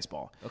sport is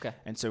baseball. Okay.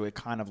 And so it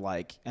kind of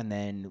like, and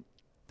then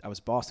I was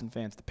Boston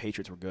fans. The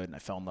Patriots were good, and I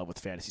fell in love with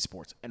fantasy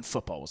sports. And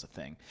football was a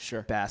thing.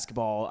 Sure.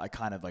 Basketball, I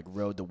kind of like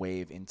rode the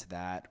wave into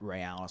that.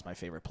 Ray Allen was my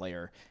favorite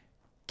player.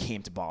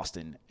 Came to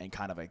Boston, and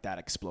kind of like that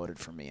exploded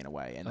for me in a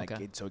way. And like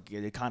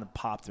it kind of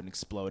popped and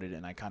exploded,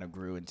 and I kind of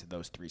grew into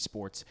those three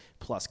sports.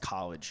 Plus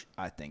college,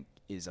 I think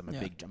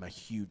I'm a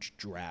huge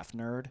draft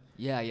nerd.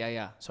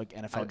 Yeah. So like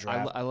NFL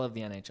draft. I love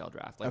the NHL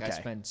draft. Like I Okay.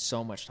 spend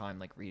so much time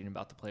like reading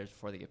about the players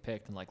before they get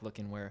picked and like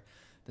looking where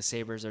the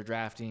Sabres are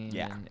drafting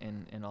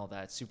and all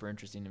that. It's super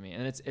interesting to me.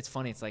 And it's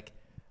funny. It's like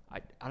I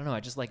don't know. I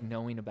just like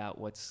knowing about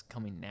what's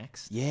coming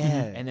next. Yeah.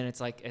 And then it's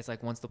like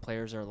once the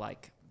players are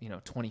like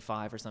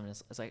 25 or something,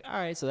 it's like all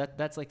right, so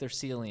that's like their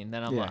ceiling.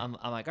 Then I'm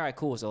like all right,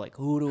 cool. So like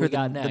who do we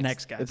got next? The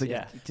next guys.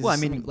 Yeah. Well, I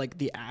mean, like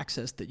the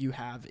access that you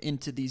have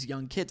into these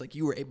young kids, like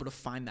you were able to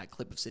find that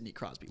clip of Sidney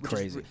Crosby, which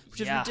Crazy.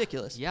 which is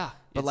ridiculous. Yeah.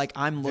 But It's like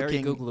I'm very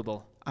looking,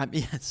 Googleable.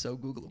 it's so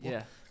Googleable.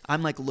 Yeah.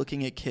 I'm like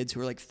looking at kids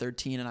who are like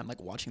 13, and I'm like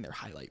watching their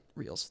highlight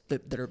reels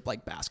that are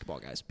like basketball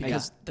guys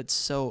because that's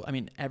so. I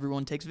mean,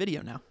 everyone takes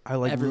video now.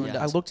 Everyone I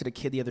does. looked at a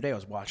kid the other day. I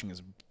was watching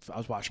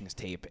his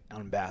tape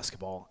on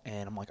basketball,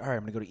 and I'm like, all right,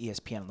 I'm gonna go to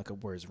ESPN and look at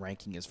where his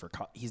ranking is for.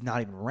 He's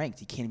not even ranked.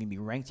 He can't even be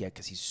ranked yet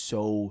because he's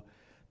so.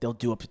 They'll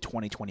do up to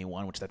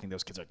 2021, which I think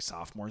those kids are like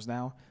sophomores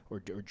now or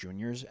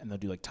juniors, and they'll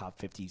do like top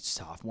 50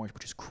 sophomores,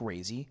 which is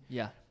crazy.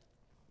 Yeah.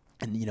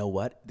 And you know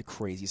what? The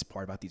craziest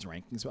part about these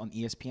rankings on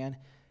ESPN,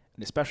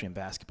 and especially in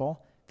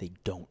basketball, they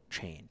don't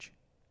change.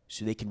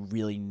 So they can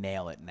really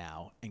nail it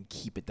now and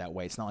keep it that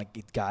way. It's not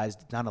like guys,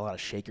 not a lot of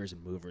shakers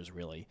and movers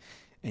really.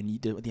 And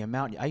the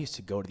amount, I used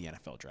to go to the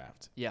NFL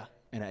draft. Yeah.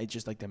 And it's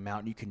just like the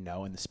amount you can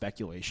know and the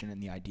speculation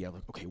and the idea of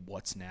like, okay,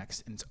 what's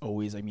next? And it's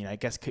always, I mean, I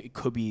guess it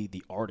could be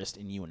the artist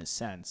in you in a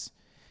sense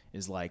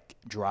is like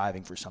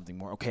driving for something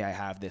more. Okay, I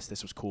have this.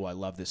 This was cool. I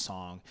love this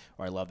song,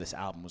 or I love this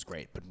album was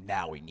great. But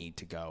now we need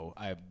to go.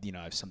 I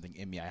have something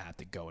in me. I have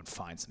to go and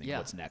find something. Yeah.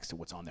 What's next to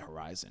what's on the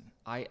horizon.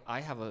 I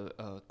have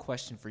a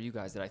question for you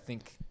guys that I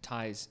think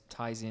ties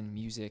in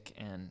music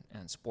and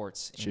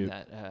sports. Shoot.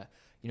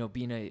 In that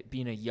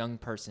being a young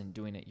person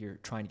doing it, you're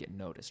trying to get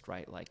noticed,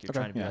 right? Like you're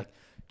trying to be like,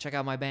 check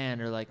out my band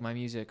or like my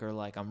music or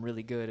like I'm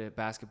really good at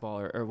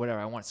basketball or whatever.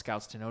 I want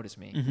scouts to notice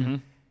me. Mm-hmm.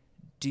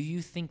 Do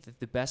you think that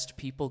the best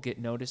people get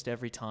noticed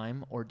every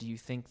time, or do you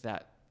think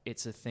that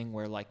it's a thing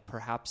where like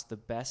perhaps the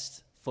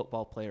best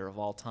football player of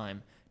all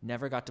time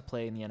never got to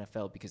play in the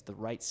NFL because the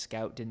right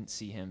scout didn't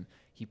see him?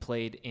 He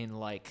played in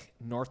like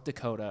North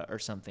Dakota or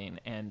something,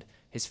 and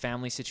his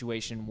family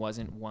situation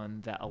wasn't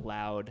one that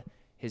allowed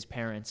his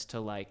parents to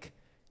like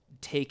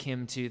take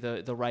him to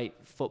the right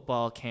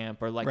football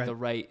camp or like the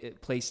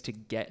right place to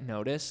get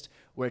noticed,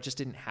 where it just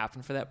didn't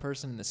happen for that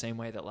person in the same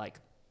way that like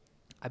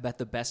I bet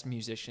the best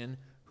musician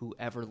who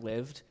ever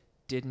lived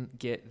didn't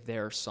get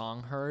their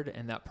song heard,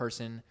 and that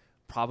person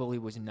probably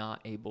was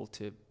not able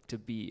to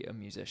be a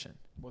musician.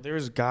 Well,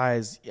 there's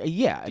guys.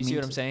 Yeah, You see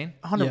what I'm saying?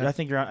 100. Yeah. I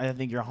think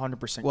you're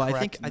 100% Well,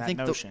 correct. I think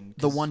notion,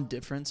 the one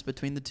difference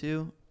between the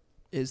two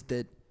is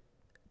that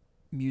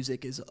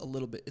music is a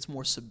little bit, it's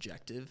more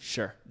subjective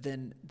Sure.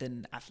 than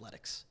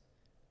athletics.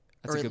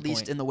 That's or a at good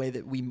least point. in the way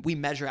that we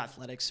measure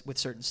athletics with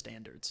certain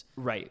standards.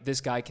 Right.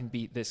 This guy can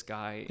beat this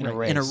guy in a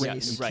race. In a Yeah,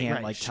 race. you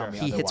can't like tell me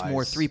He hits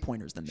more otherwise.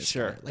 3-pointers than this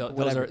Sure. guy.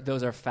 Like,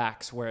 Those are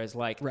facts. Whereas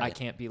like I Right.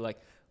 can't be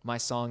like my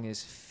song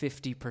is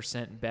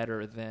 50%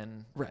 better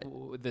than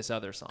this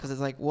other song. because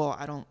it's like, well,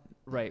 I don't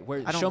Show me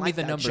like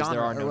the that numbers. genre,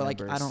 There are no or like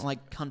numbers. I don't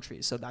like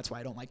country, so that's why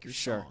I don't like your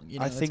Sure. song. You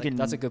know, I it's think like,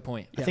 That's a good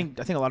point. I think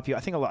a lot of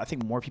people. I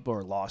think more people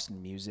are lost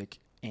in music,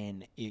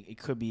 and it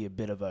could be a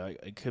bit of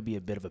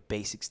a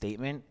basic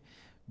statement.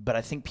 But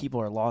I think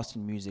people are lost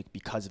in music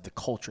because of the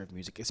culture of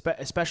music,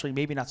 especially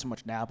maybe not so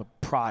much now,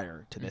 but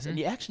prior to this. And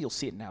you'll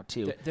see it now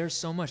too. There's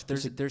so much.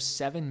 There's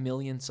 7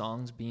 million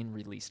songs being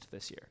released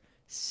this year.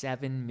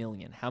 7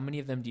 million. How many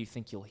of them do you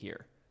think you'll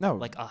hear? No,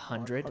 Like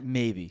 100?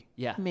 Maybe.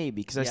 Yeah.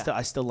 Maybe because Yeah.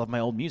 I still love my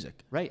old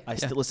music. Right. I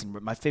still listen.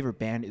 My favorite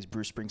band is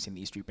Bruce Springsteen,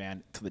 the E Street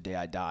Band, till the day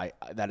I die.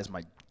 That is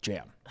my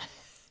jam.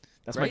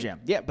 That's my Right. jam.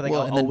 Yeah, but like,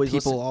 well, I'll and then always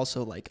people listen.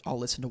 also like I'll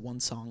listen to one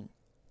song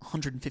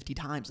 150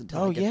 times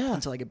until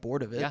I get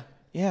bored of it. Yeah.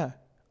 Yeah.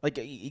 Like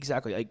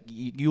exactly, like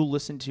you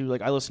listen to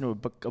like I listen to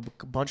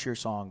a bunch of your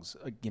songs,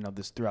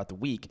 this throughout the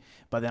week.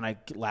 But then I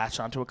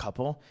latch onto a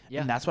couple,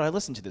 and that's what I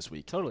listened to this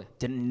week. Totally.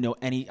 Didn't know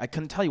any. I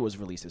couldn't tell you what was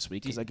released this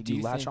week because I could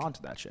latch onto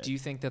that shit. Do you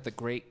think that the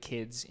great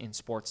kids in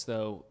sports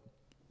though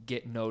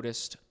get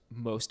noticed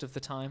most of the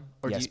time?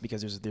 Or Yes,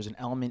 because there's an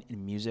element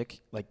in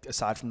music, like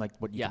aside from like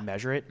what you can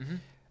measure it. Mm-hmm.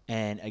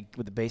 And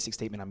with the basic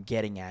statement I'm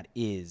getting at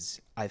is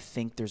I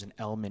think there's an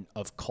element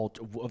of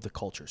the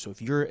culture. So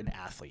if you're an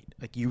athlete,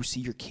 like you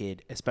see your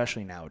kid,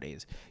 especially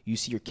nowadays, you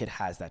see your kid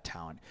has that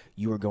talent.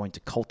 You are going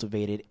to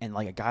cultivate it. And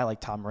like a guy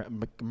like Tom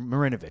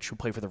Marinovich, who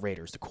played for the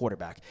Raiders, the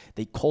quarterback,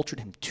 they cultured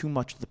him too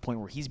much to the point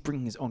where he's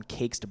bringing his own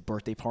cakes to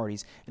birthday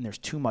parties, and there's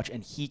too much,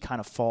 and he kind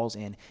of falls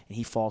in, and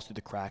he falls through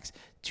the cracks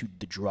to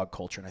the drug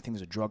culture. And I think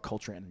there's a drug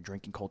culture and a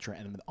drinking culture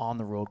and an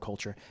on-the-road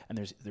culture, and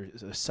there's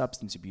a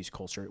substance abuse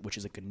culture, which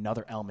is like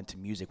another element to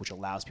music, which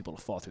allows people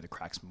to fall through the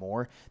cracks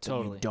more that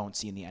you don't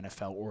see in the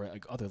NFL or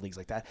like other leagues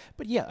like that.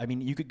 But yeah, I mean,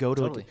 you could go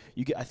to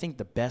I think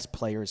the best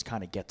players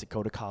kind of get to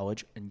go to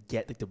college and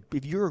get like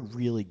if you're a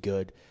really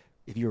good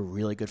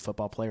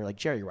football player, like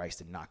Jerry Rice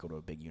did not go to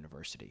a big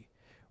university,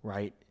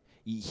 right?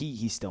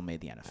 He still made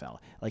the NFL.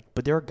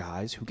 But there are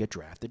guys who get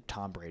drafted,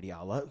 Tom Brady,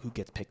 who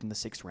gets picked in the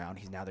 6th round.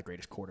 He's now the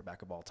greatest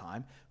quarterback of all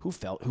time. Who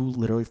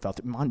literally felt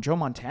it. Joe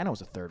Montana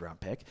was a 3rd round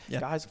pick. Yep.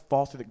 Guys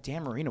fall through.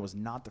 Dan Marino was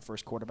not the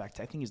first quarterback.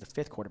 I think he was the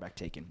 5th quarterback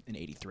taken in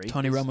 '83.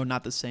 Tony Romo,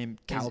 not the same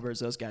caliber as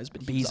those guys,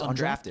 but he's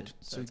undrafted.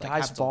 So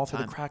guys fall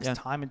through the cracks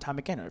time and time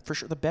again. For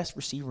sure, the best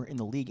receiver in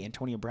the league,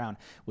 Antonio Brown,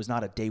 was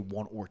not a day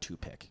 1 or 2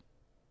 pick.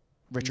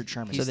 Richard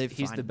Sherman.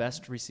 He's the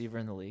best receiver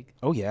in the league.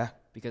 Oh yeah,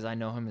 because I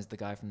know him as the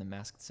guy from The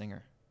Masked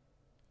Singer.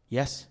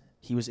 Yes,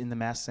 he was in The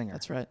Masked Singer.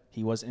 That's right.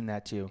 He was in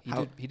that too.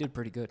 He did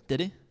pretty good.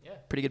 Did he? Yeah,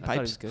 pretty good pipes. He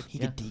was good.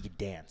 He could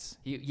dance.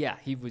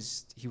 He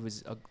was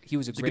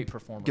a great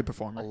performer. Good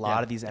performer. A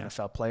lot of these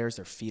NFL players,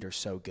 their feet are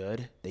so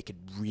good they could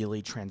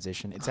really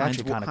transition. It's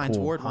actually kind of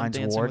cool.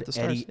 Hines Ward,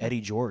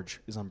 Eddie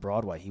George is on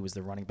Broadway. He was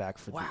the running back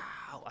for the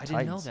I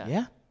didn't know that.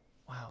 Yeah.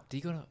 Wow. Did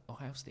he go to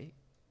Ohio State?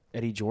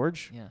 Eddie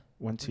George? Yeah.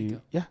 Went to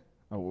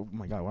Oh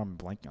my God, I'm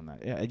blanking on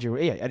that. Yeah,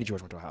 Eddie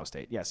George went to Ohio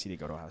State. Yes, he did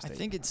go to Ohio State. I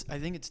think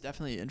it's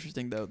definitely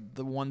interesting though.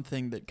 The one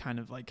thing that kind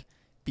of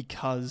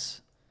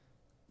because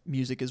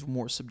music is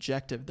more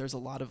subjective, there's a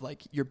lot of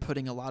you're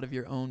putting a lot of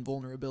your own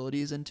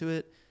vulnerabilities into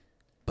it,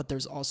 but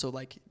there's also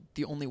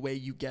the only way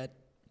you get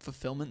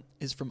fulfillment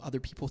is from other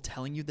people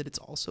telling you that it's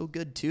also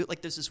good too.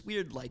 There's this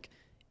weird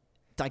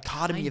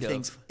dichotomy of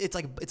things. It's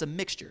it's a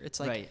mixture. It's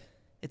right.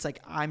 It's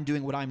I'm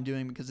doing what I'm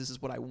doing because this is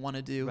what I want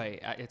to do.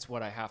 Right. It's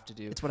what I have to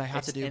do. It's what I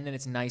have to do. And then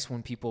it's nice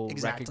when people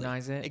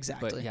recognize it.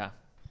 Exactly. But yeah.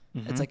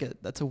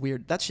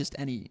 Mm-hmm. That's just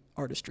any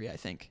artistry, I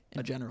think,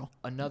 in general.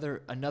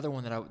 Another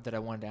one that I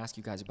wanted to ask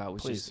you guys about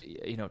was just,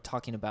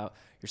 talking about,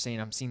 you're saying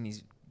I'm seeing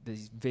these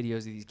videos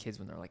of these kids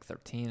when they're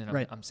 13,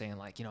 and I'm saying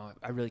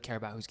I really care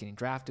about who's getting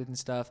drafted and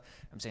stuff.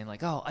 I'm saying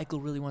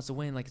Eichel really wants to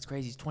win, it's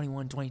crazy. He's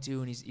 21, 22,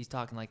 and he's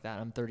talking like that.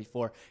 I'm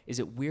 34. Is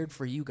it weird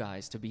for you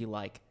guys to be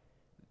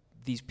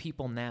these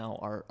people now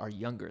are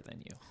younger than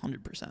you?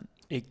 100%.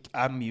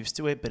 I'm used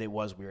to it, but it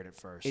was weird at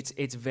first.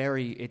 It's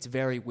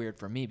very weird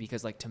for me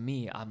because to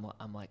me I'm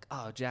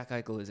oh, Jack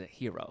Eichel is a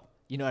hero.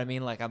 You know what I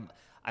mean?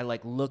 I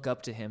look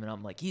up to him and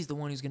I'm he's the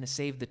one who's gonna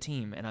save the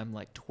team, and I'm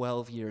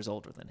 12 years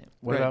older than him.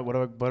 What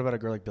about a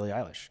girl like Billie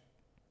Eilish?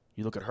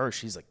 You look at her,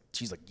 she's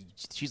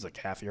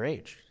half your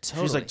age.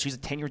 Totally. She's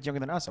 10 years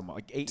younger than us. I'm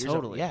 8 years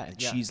old. Yeah,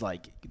 and she's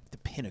the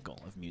pinnacle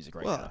of music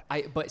right now.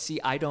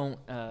 I don't.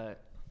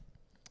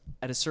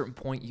 At a certain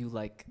point, you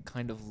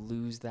kind of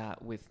lose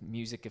that with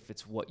music if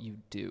it's what you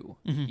do.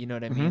 Mm-hmm. You know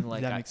what I mean?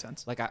 That makes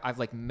sense.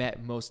 I've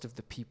met most of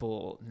the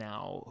people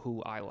now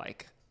who I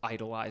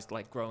idolized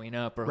growing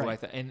up, or right.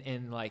 who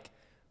and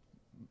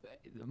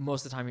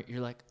most of the time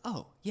you're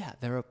oh yeah,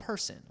 they're a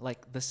person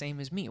the same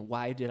as me.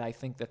 Why did I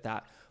think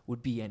that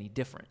would be any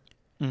different?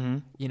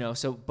 Mm-hmm.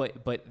 So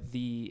but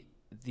the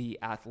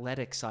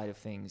athletic side of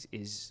things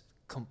is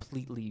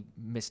completely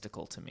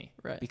mystical to me,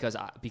 right? Because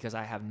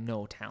I have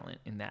no talent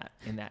in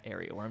that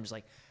area where I'm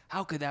just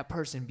how could that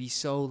person be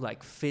so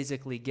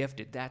physically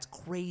gifted? That's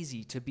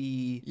crazy to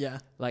be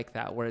like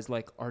that. Whereas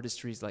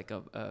artistry is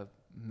a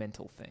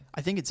mental thing.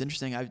 I think it's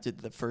interesting.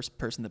 The first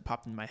person that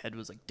popped in my head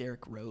was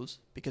Derrick Rose,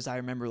 because I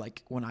remember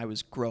when I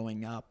was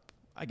growing up,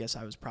 I guess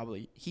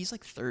he's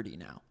 30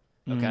 now.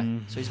 Okay.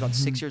 So he's about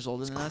 6 years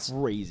older than us.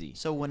 Crazy.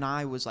 So when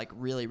I was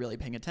really, really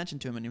paying attention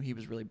to him, I knew he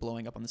was really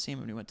blowing up on the scene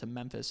when he went to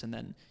Memphis, and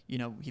then,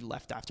 he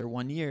left after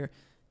 1 year.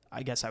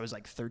 I guess I was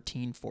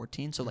 13,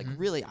 14. So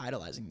really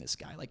idolizing this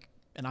guy.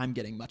 And I'm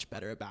getting much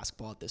better at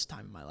basketball at this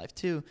time in my life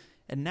too.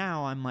 And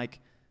now I'm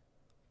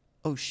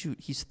oh shoot,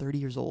 he's 30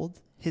 years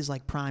old. His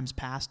prime's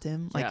past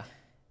him.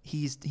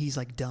 He's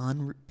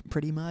done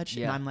pretty much.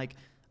 Yeah. And I'm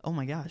oh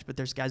my gosh, but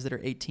there's guys that are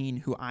 18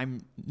 who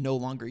I'm no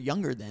longer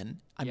younger than.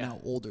 I'm now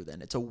older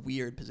than. It's a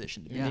weird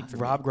position to be in.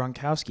 Rob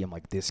Gronkowski, I'm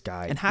this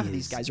guy. And half of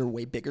these guys are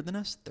way bigger than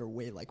us. They're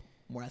way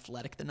more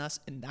athletic than us,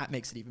 and that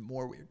makes it even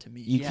more weird to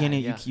me.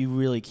 You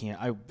really can't.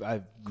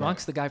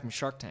 Gronk's the guy from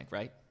Shark Tank,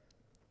 right?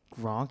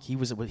 Gronk, he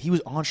was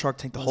on Shark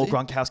Tank. The whole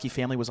Gronkowski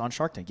family was on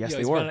Shark Tank. Yes,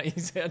 they were.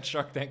 He's on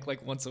Shark Tank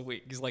like once a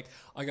week. He's like,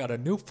 I got a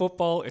new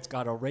football. It's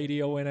got a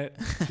radio in it.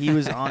 He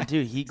was on,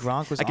 dude.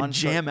 Gronk was I on. can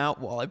jam out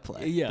while I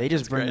play. Yeah, they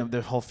just bring them.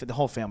 The whole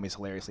family is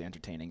hilariously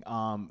entertaining.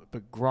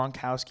 But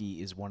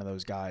Gronkowski is one of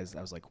those guys that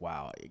I was like,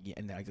 wow.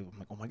 And I'm like,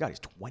 oh my god, he's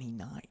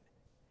 29.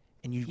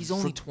 And he's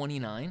only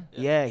 29.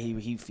 Yeah,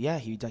 he.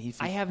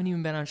 I haven't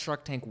even been on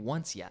Shark Tank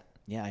once yet.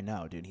 Yeah, I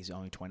know, dude. He's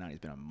only 29. He's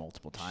been on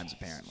multiple times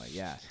apparently.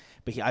 Yeah,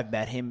 but I've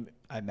met him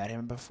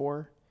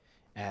before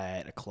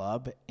at a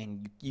club,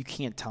 and you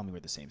can't tell me we're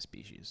the same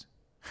species.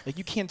 Like,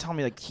 you can't tell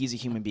me like he's a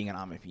human being and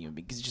I'm a human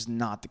being, because it's just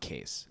not the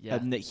case. Yeah.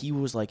 And that he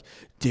was like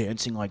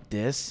dancing like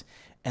this,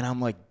 and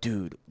I'm like,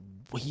 dude.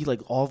 He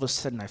like all of a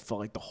sudden I felt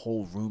like the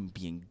whole room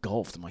being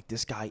engulfed. I'm like,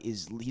 this guy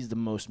he's the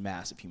most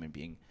massive human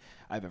being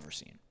I've ever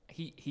seen.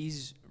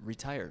 He's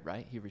retired,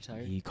 right? He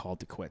retired. He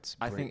called it quits.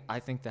 I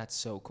think that's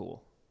so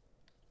cool.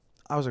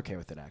 I was okay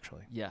with it,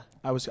 actually. Yeah.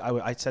 I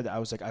said that. I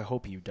was like, I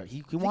hope he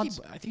wants.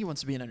 I think he wants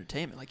to be in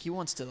entertainment. Like, he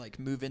wants to like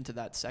move into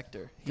that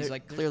sector. He's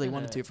clearly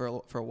wanted to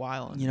for a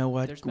while. You know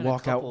what?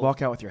 Walk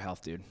out with your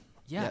health, dude.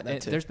 Yeah,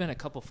 there's been a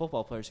couple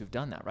football players who've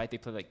done that, right? They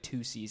play like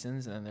 2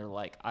 seasons, and then they're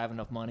like, I have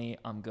enough money.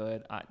 I'm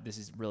good. This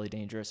is really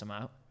dangerous. I'm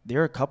out. There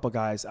are a couple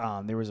guys.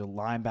 There was a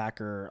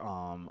linebacker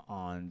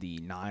on the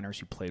Niners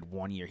who played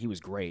 1 year. He was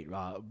great.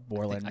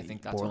 Borland. I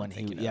think that's what I'm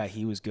thinking of.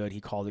 He was good. He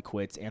called it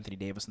quits. Anthony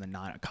Davis and the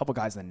Niners. A couple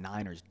guys in the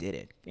Niners did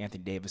it.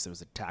 Anthony Davis, there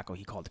was a tackle.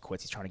 He called it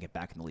quits. He's trying to get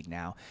back in the league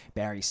now.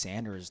 Barry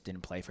Sanders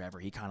didn't play forever.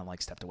 He kind of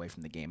like stepped away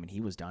from the game, and he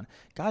was done.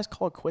 Guys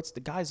call it quits. The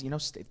guys,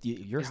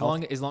 you're as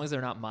long as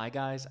they're not my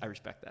guys, I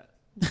respect that.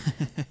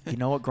 You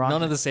know what, Gronk?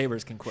 None of the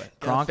Sabres can quit.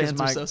 Gronk is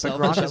my. So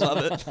selfish. I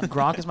love it.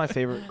 Gronk is my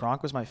favorite.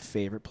 Gronk was my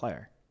favorite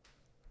player.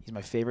 He's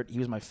my favorite. He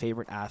was my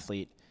favorite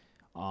athlete,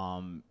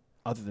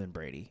 other than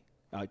Brady,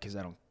 because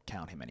I don't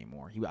count him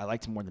anymore. I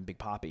liked him more than Big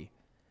Papi,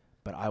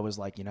 but I was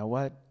like, you know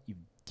what?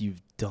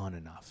 You've done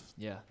enough.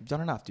 Yeah, you've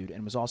done enough, dude. And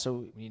it was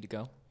also, we need to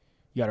go.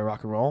 You got to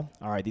rock and roll.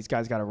 All right, these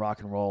guys got to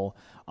rock and roll.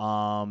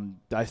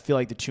 I feel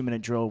like the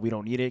 2-minute drill, we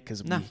don't need it,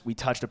 because we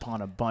touched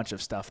upon a bunch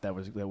of stuff that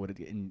would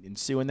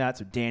ensue in that.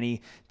 So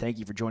Danny, thank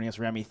you for joining us.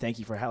 Remy, thank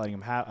you for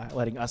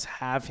letting us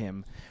have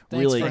him.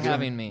 Thanks for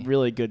having me.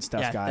 Really good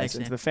stuff, guys. Thanks,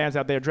 and to the fans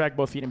out there, drag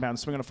both feet inbound,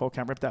 swing on a full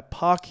count, rip that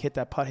puck, hit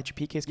that putt, hit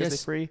your PKs, get they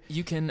free.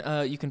 You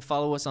can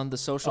follow us on the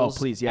socials. Oh,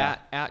 please, yeah.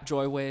 At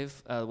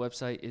Joywave. The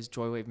website is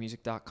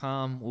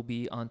joywavemusic.com. We'll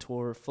be on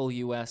tour full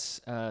U.S.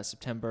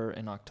 September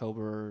and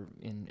October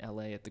in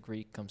L.A. at the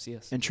Greek. Come see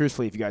us. And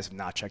truthfully, if you guys have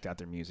not checked out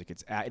their music,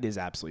 it is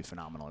absolutely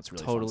phenomenal. It's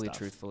really totally fun stuff.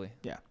 Truthfully.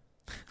 Yeah.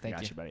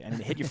 Thank you, buddy. And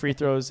hit your free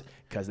throws,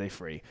 because they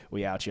free.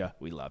 We out ya.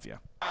 We love you.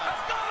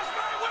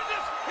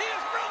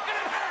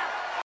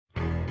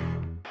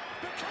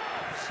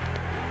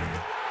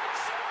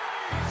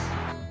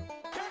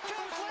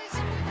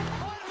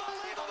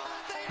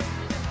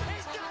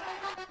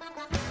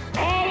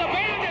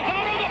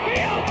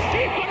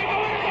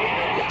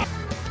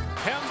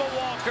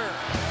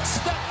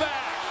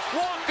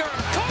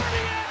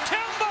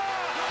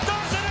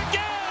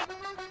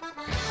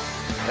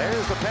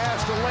 There's the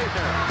pass to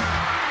Leitner.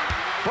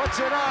 Puts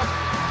it up.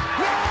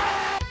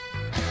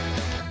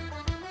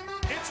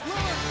 It's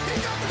Lillard.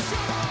 He got the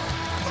shot off.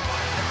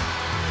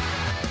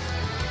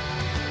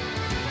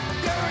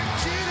 Derek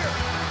Jeter,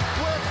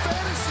 where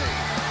fantasy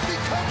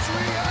becomes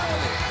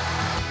reality.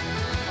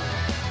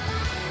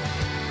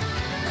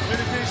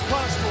 Anything's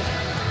possible.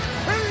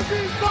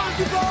 Anything's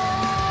possible.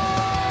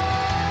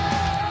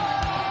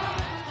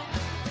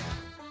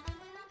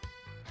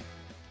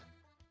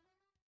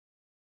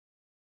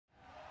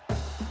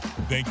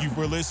 Thank you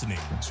for listening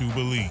to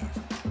Believe.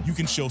 You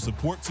can show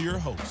support to your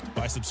host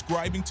by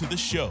subscribing to the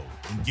show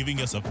and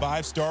giving us a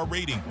 5-star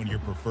rating on your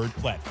preferred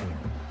platform.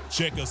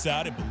 Check us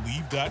out at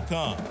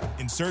Believe.com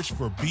and search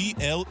for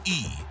BLEAV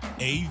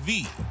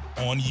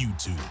on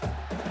YouTube.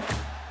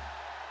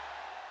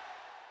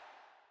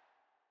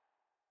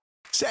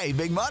 Save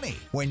big money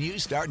when you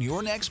start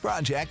your next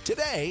project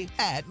today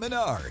at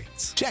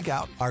Menards. Check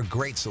out our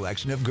great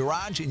selection of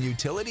garage and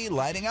utility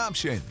lighting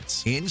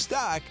options. In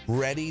stock,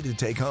 ready to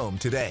take home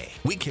today.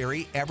 We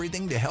carry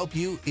everything to help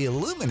you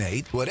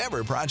illuminate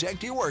whatever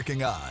project you're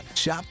working on.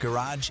 Shop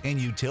garage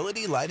and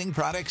utility lighting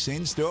products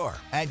in store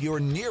at your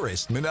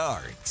nearest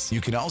Menards.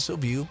 You can also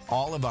view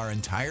all of our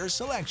entire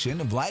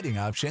selection of lighting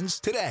options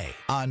today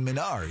on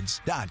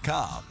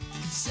Menards.com.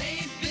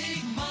 Save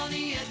big